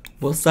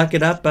 Well, suck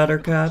it up,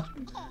 Buttercup.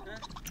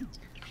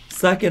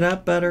 Suck it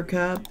up,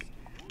 Buttercup.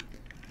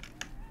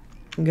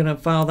 I'm gonna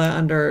file that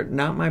under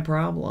not my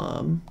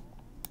problem.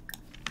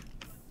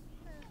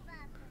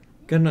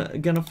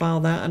 Gonna file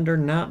that under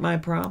not my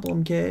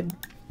problem, kid.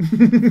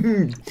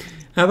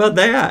 How about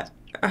that?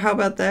 How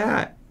about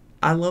that?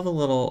 I love a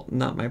little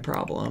not my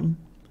problem.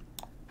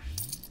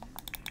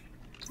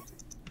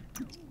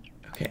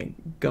 Okay,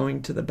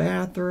 going to the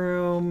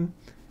bathroom.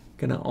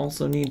 Gonna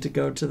also need to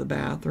go to the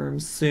bathroom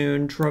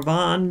soon.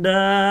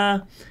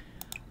 Travanda.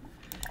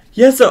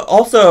 Yeah, so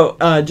also,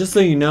 just so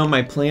you know,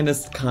 my plan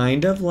is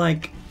kind of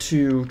like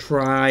to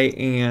try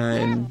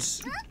and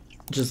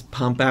just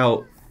pump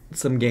out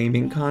some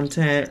gaming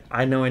content.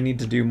 I know I need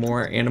to do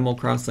more Animal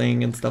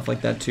Crossing and stuff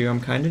like that too. I'm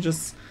kind of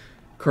just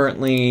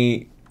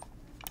currently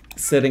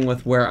sitting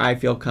with where I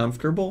feel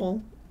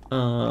comfortable.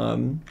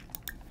 And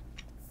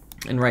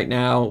right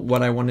now,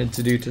 what I wanted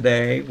to do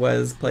today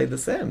was play The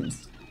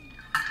Sims.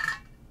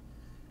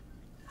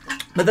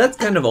 But that's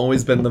kind of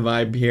always been the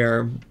vibe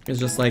here. It's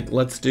just like,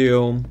 let's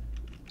do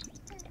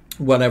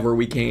whatever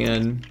we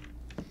can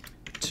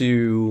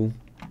to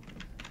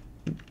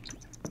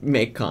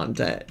make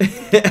content.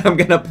 I'm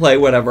gonna play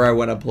whatever I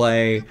want to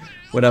play,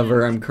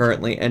 whatever I'm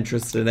currently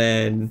interested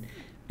in,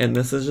 and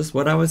this is just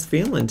what I was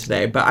feeling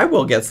today. But I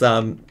will get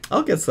some,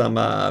 I'll get some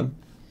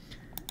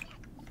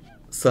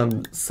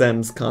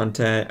Sims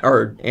content,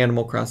 or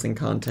Animal Crossing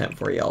content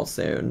for y'all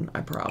soon.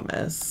 I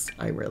promise.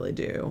 I really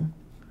do.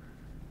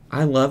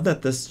 I love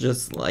that this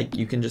just, like,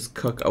 you can just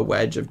cook a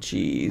wedge of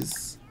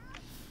cheese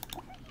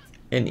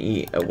and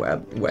eat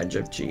a wedge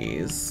of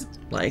cheese.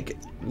 Like,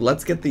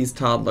 let's get these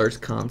toddlers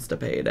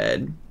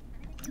constipated.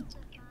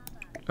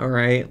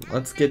 Alright,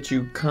 let's get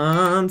you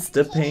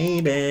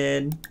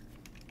constipated.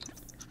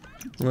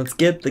 Let's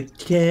get the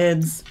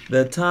kids,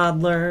 the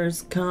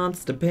toddlers,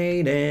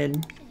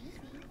 constipated.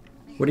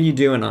 What are you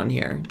doing on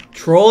here?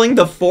 Trolling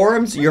the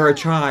forums? You're a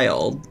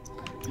child.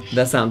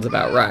 That sounds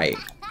about right.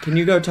 Can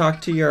you go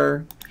talk to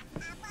your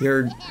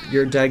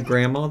dead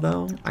grandma,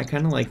 though? I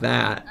kind of like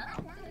that.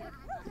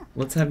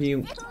 Let's have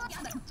you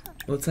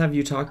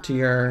talk to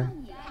your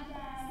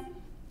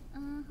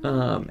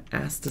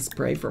ask to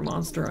spray for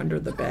monster under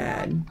the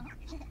bed.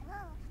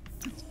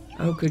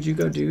 Oh, could you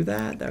go do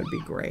that? That would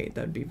be great.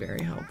 That would be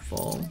very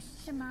helpful.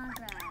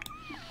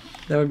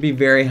 That would be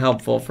very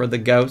helpful for the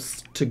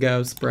ghost to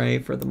go spray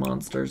for the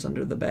monsters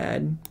under the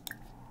bed.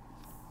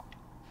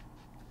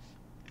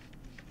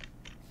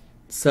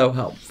 So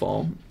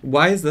helpful.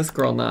 Why is this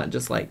girl not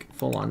just like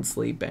full on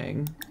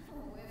sleeping?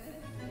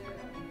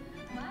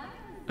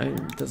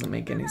 It doesn't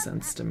make any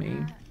sense to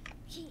me.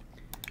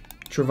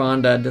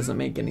 Travanda doesn't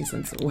make any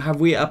sense.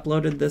 Have we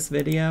uploaded this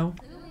video?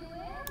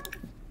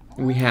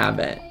 We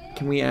haven't.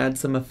 Can we add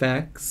some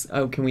effects?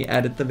 Oh, can we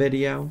edit the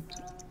video?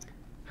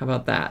 How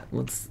about that?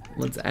 Let's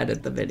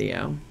edit the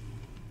video.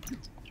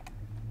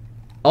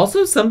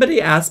 Also,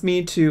 somebody asked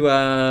me to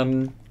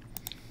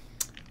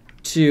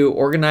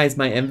organize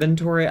my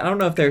inventory. I don't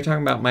know if they're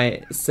talking about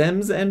my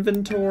Sims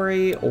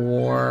inventory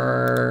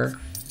or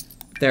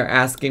they're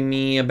asking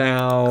me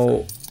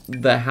about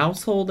the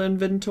household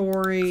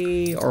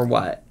inventory or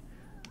what.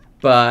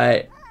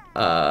 But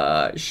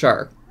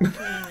sure.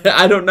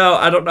 I don't know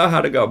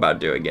how to go about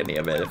doing any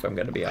of it, if I'm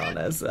gonna be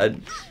honest.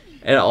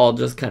 It all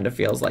just kind of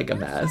feels like a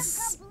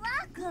mess.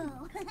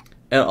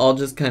 It all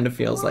just kind of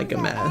feels like a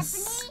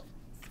mess.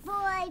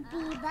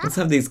 Let's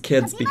have these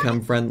kids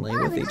become friendly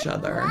with each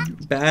other.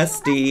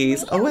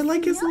 Besties. Oh, I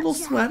like his little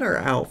sweater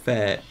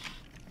outfit.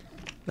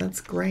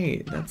 That's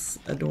great. That's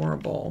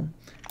adorable.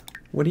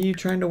 What are you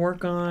trying to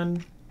work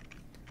on?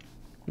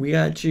 We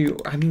got you.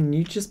 I mean,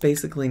 you just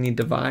basically need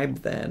to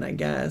vibe then, I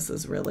guess,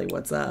 is really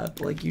what's up.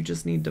 Like, you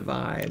just need to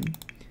vibe.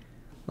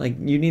 Like,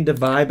 you need to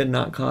vibe and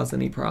not cause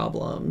any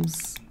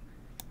problems.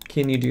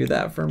 Can you do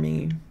that for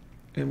me?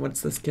 And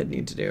what's this kid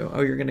need to do?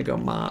 Oh, you're gonna go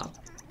mop.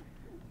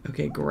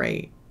 Okay,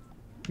 great.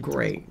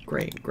 Great,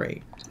 great,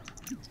 great.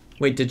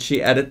 Wait, did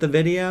she edit the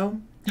video?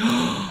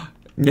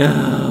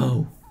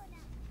 No!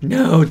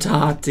 No,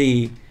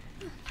 Tati!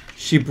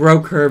 She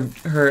broke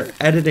her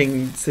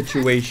editing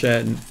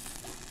situation.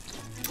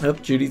 Oh,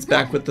 Judy's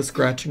back with the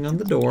scratching on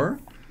the door.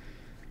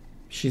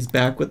 She's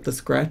back with the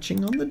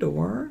scratching on the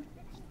door.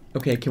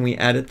 Okay, can we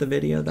edit the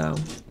video, though?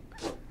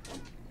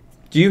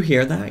 Do you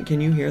hear that? Can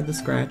you hear the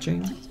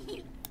scratching?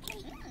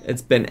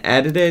 It's been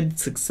edited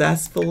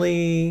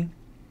successfully.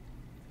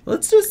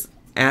 Let's just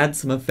add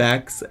some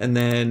effects and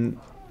then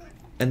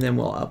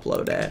we'll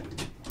upload it.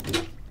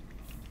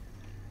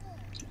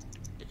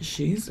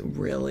 She's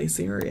really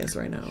serious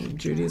right now.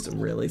 Judy's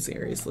really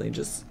seriously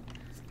just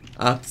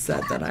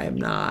upset that I am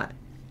not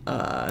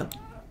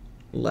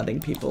letting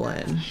people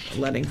in,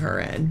 letting her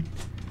in.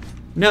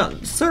 No,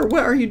 sir,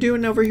 what are you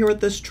doing over here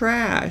with this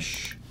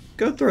trash?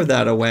 Go throw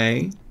that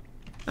away.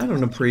 I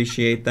don't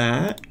appreciate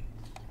that.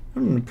 I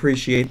don't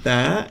appreciate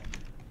that.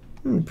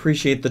 I don't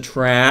appreciate the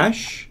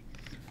trash.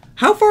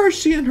 How far is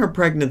she in her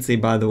pregnancy,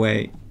 by the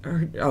way?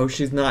 Oh,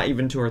 she's not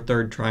even to her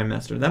 3rd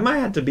trimester. That might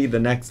have to be the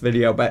next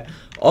video, but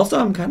also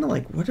I'm kind of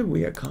like, what did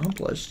we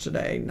accomplish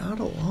today? Not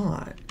a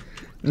lot.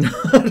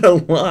 Not a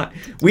lot.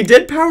 We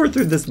did power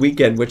through this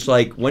weekend, which,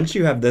 like, once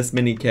you have this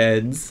many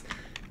kids,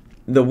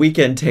 the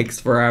weekend takes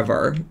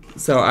forever.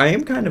 So I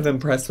am kind of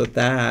impressed with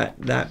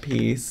that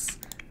piece.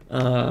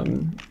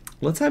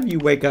 Let's have you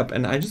wake up,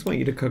 and I just want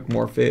you to cook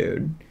more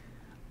food.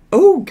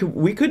 Oh,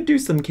 we could do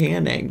some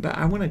canning, but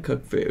I want to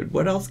cook food.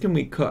 What else can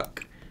we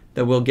cook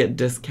that we'll get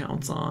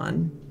discounts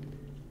on?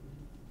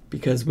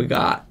 Because we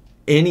got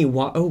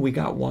we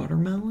got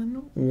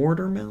watermelon.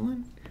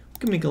 Watermelon. We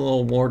can make a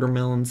little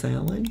watermelon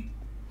salad.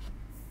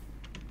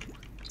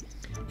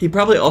 He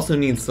probably also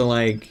needs to,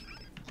 like,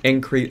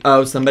 increase.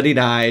 Oh, somebody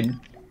died.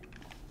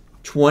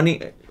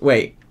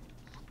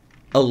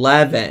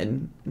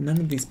 11. None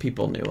of these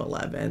people knew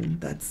 11.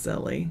 That's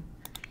silly.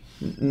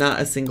 Not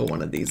a single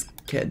one of these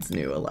kids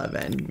knew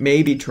 11.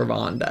 Maybe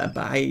Travanda,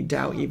 but I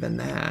doubt even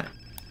that.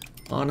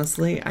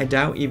 Honestly, I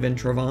doubt even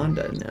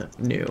Travanda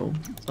knew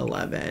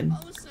 11.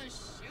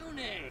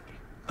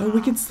 Oh,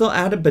 we can still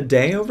add a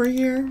bidet over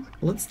here?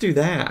 Let's do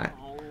that.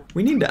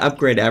 We need to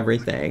upgrade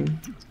everything.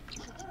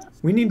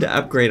 We need to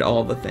upgrade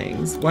all the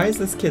things. Why is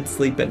this kid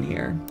sleeping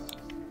here?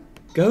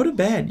 Go to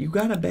bed. You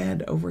got a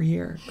bed over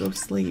here. Go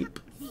sleep.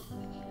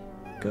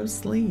 Go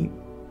sleep.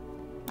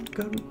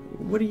 Go.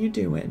 What are you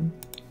doing?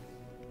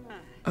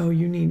 Oh,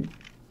 you need.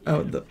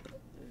 Oh,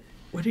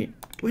 what are you?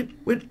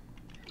 What?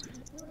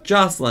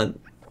 Jocelyn,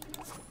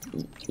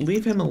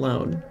 leave him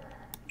alone.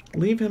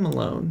 Leave him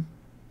alone.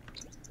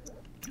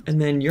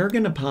 And then you're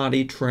gonna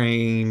potty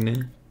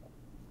train.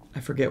 I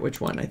forget which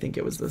one. I think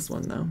it was this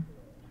one though.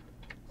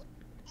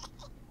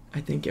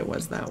 I think it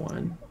was that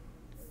one.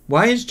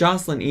 Why is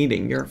Jocelyn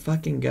eating? You're a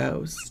fucking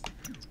ghost.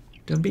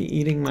 Don't be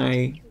eating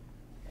my...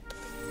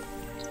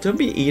 Don't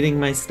be eating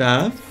my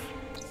stuff.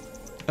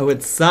 Oh,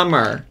 it's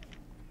summer.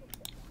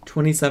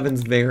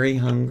 27's very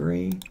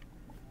hungry.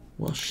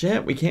 Well,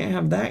 shit, we can't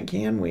have that,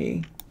 can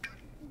we?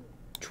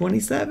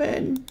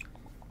 27.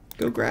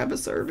 Go grab a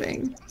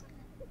serving.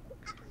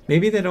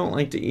 Maybe they don't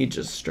like to eat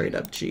just straight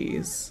up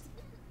cheese.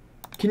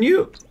 Can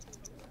you...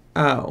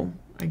 Oh,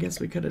 I guess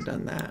we could have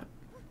done that.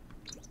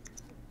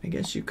 I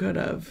guess you could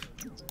have.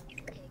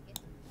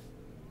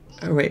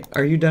 Oh, wait.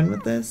 Are you done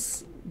with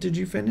this? Did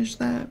you finish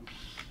that?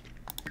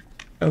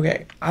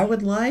 Okay. I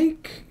would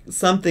like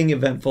something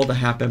eventful to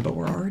happen, but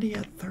we're already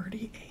at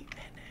 38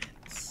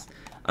 minutes.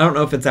 I don't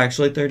know if it's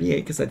actually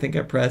 38 because I think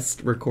I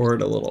pressed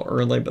record a little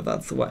early, but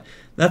that's what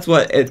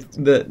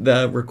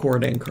the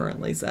recording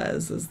currently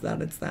says, is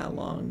that it's that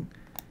long.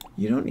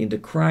 You don't need to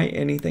cry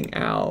anything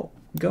out.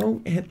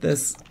 Go hit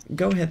this.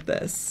 Go hit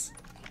this.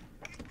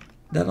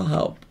 That'll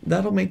help.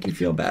 That'll make you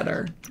feel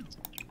better.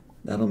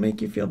 That'll make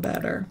you feel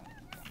better.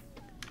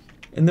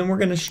 And then we're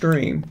going to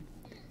stream.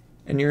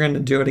 And you're going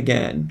to do it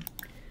again.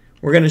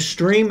 We're going to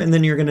stream and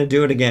then you're going to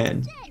do it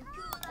again.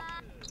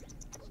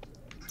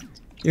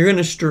 You're going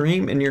to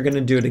stream and you're going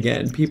to do it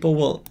again. People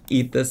will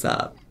eat this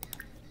up.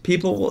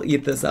 People will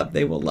eat this up.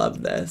 They will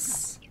love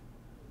this.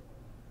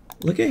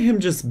 Look at him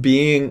just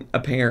being a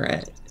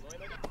parent.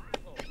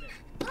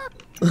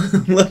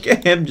 Look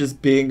at him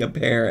just being a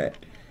parent.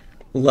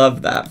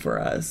 Love that for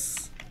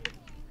us.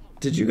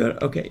 Did you go?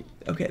 Okay.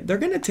 They're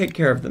going to take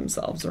care of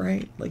themselves,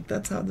 right? Like,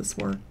 that's how this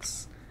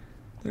works.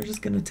 They're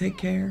just going to take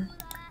care.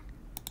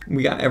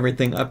 We got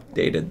everything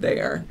updated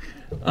there.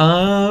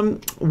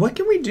 What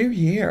can we do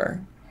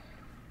here?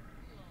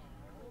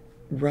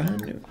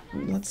 Run.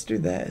 Let's do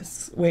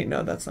this. Wait,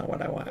 no, that's not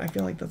what I want. I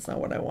feel like that's not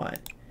what I want.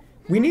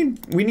 We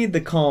need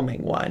the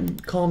calming one.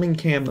 Calming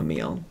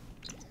chamomile.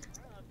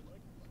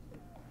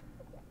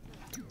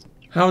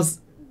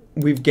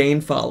 We've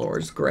gained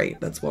followers.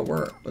 Great. That's what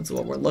we're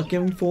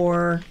looking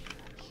for.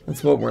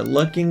 That's what we're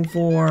looking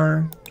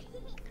for.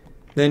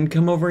 Then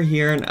come over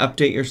here and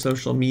update your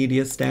social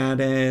media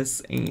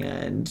status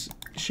and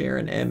Share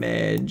an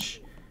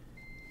image.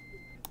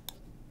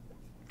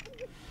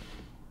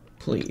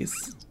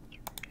 Please.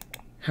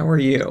 How are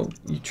you?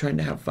 You trying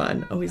to have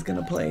fun? Oh, he's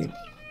gonna play.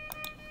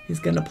 He's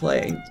gonna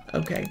play.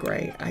 Okay,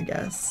 great. I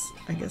guess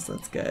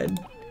that's good.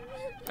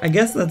 I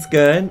guess that's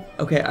good.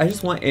 Okay, I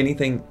just want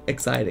anything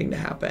exciting to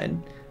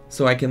happen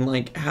so I can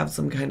like have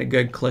some kind of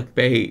good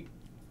clickbait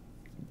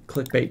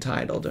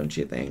title, don't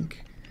you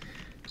think?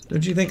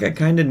 Don't you think I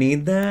kind of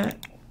need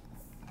that?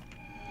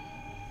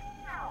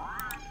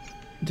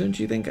 Don't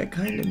you think I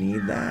kind of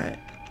need that?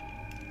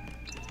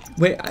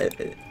 Wait,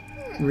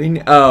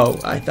 oh,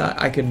 I thought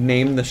I could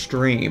name the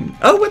stream.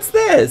 Oh, what's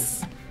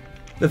this?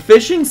 The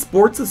Fishing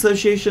Sports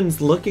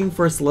Association's looking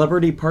for a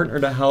celebrity partner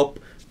to help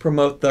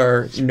promote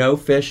their No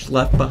Fish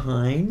Left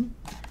Behind.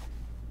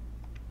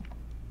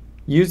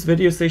 Use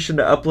Video Station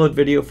to upload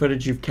video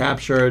footage you've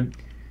captured.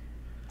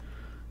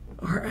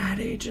 Our ad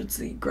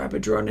agency. Grab a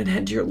drone and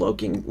head to your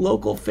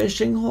local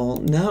fishing hole.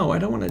 No, I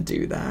don't want to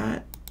do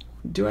that.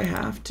 Do I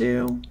have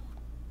to?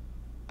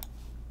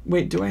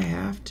 Wait, do I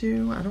have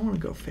to? I don't want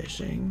to go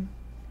fishing.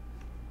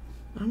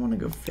 I don't want to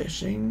go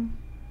fishing.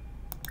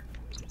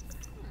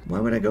 Why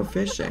would I go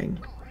fishing?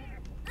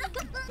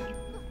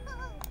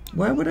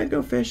 Why would I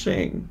go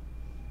fishing?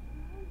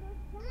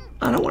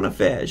 I don't want to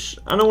fish.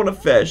 I don't want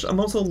to fish. I'm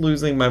also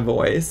losing my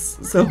voice,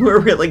 so we're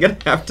really going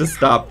to have to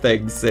stop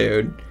things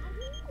soon.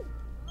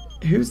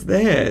 Who's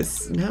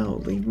this?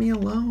 No, leave me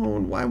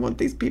alone. Why won't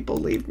these people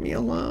leave me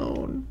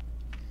alone?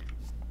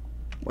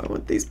 Why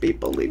won't these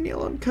people leave me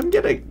alone? Come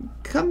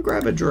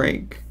grab a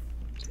drink.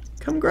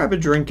 Come grab a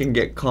drink and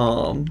get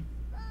calm.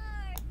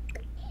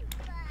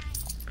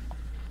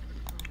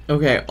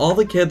 Okay, all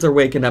the kids are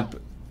waking up.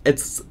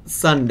 It's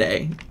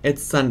Sunday.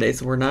 It's Sunday,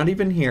 so we're not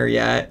even here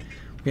yet.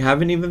 We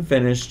haven't even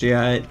finished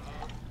yet.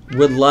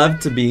 Would love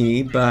to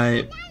be,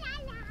 but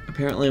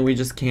apparently we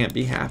just can't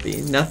be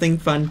happy. Nothing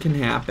fun can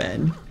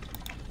happen.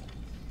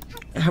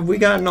 Have we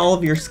gotten all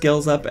of your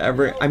skills up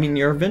ever? I mean,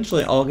 you're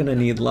eventually all gonna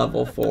need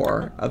level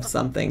 4 of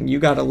something. You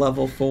got a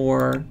level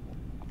 4.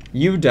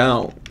 You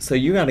don't, so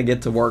you gotta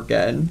get to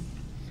working.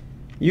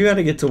 You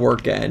gotta get to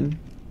working.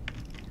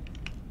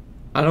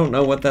 I don't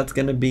know what that's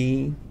gonna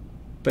be,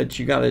 but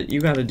you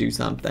gotta do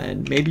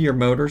something. Maybe your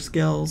motor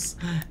skills.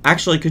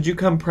 Actually, could you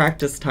come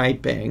practice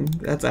typing?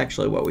 That's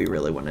actually what we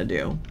really want to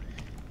do.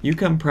 You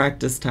come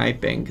practice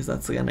typing, because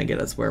that's gonna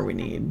get us where we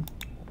need.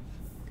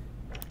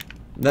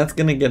 That's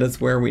gonna get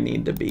us where we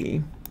need to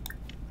be.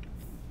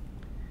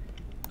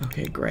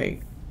 Okay,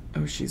 great.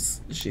 Oh,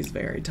 she's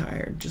very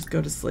tired. Just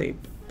go to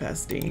sleep,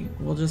 bestie.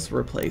 We'll just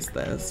replace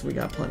this. We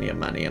got plenty of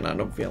money, and I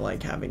don't feel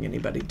like having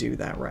anybody do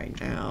that right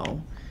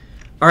now.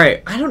 All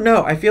right, I don't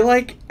know. I feel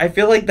like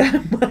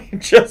that might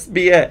just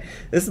be it.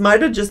 This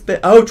might have just been.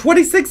 Oh,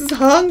 26 is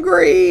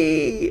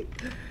hungry.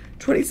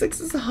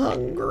 26 is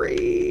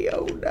hungry.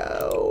 Oh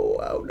no.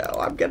 Oh no.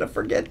 I'm gonna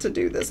forget to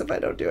do this if I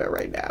don't do it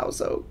right now.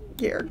 So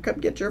here, come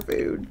get your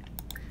food.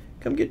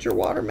 Come get your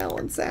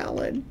watermelon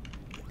salad.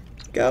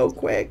 Go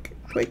quick.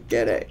 Quick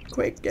get it.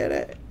 Quick get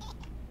it.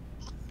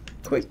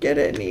 Quick get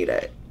it and eat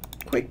it.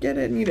 Quick get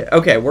it and eat it.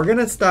 Okay, we're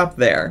gonna stop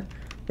there.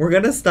 We're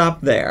gonna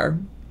stop there.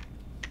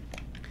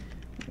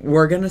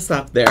 We're gonna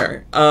stop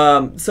there.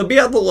 So be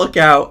on the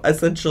lookout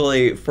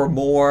essentially for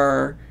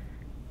more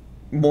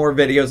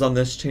videos on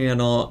this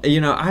channel. You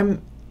know,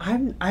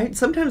 I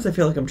sometimes I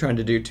feel like I'm trying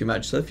to do too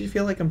much. So if you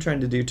feel like I'm trying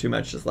to do too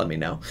much, just let me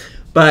know.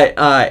 But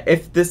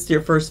if this is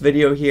your first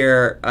video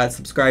here,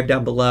 subscribe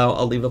down below.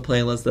 I'll leave a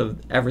playlist of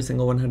every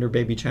single 100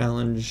 baby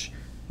challenge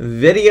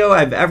video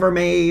I've ever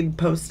made,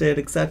 posted,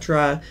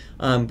 etc.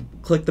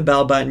 Click the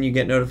bell button, you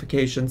get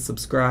notifications,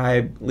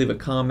 subscribe, leave a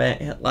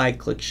comment, hit like,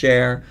 click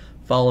share,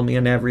 follow me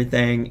on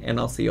everything, and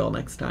I'll see you all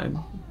next time.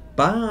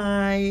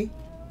 Bye!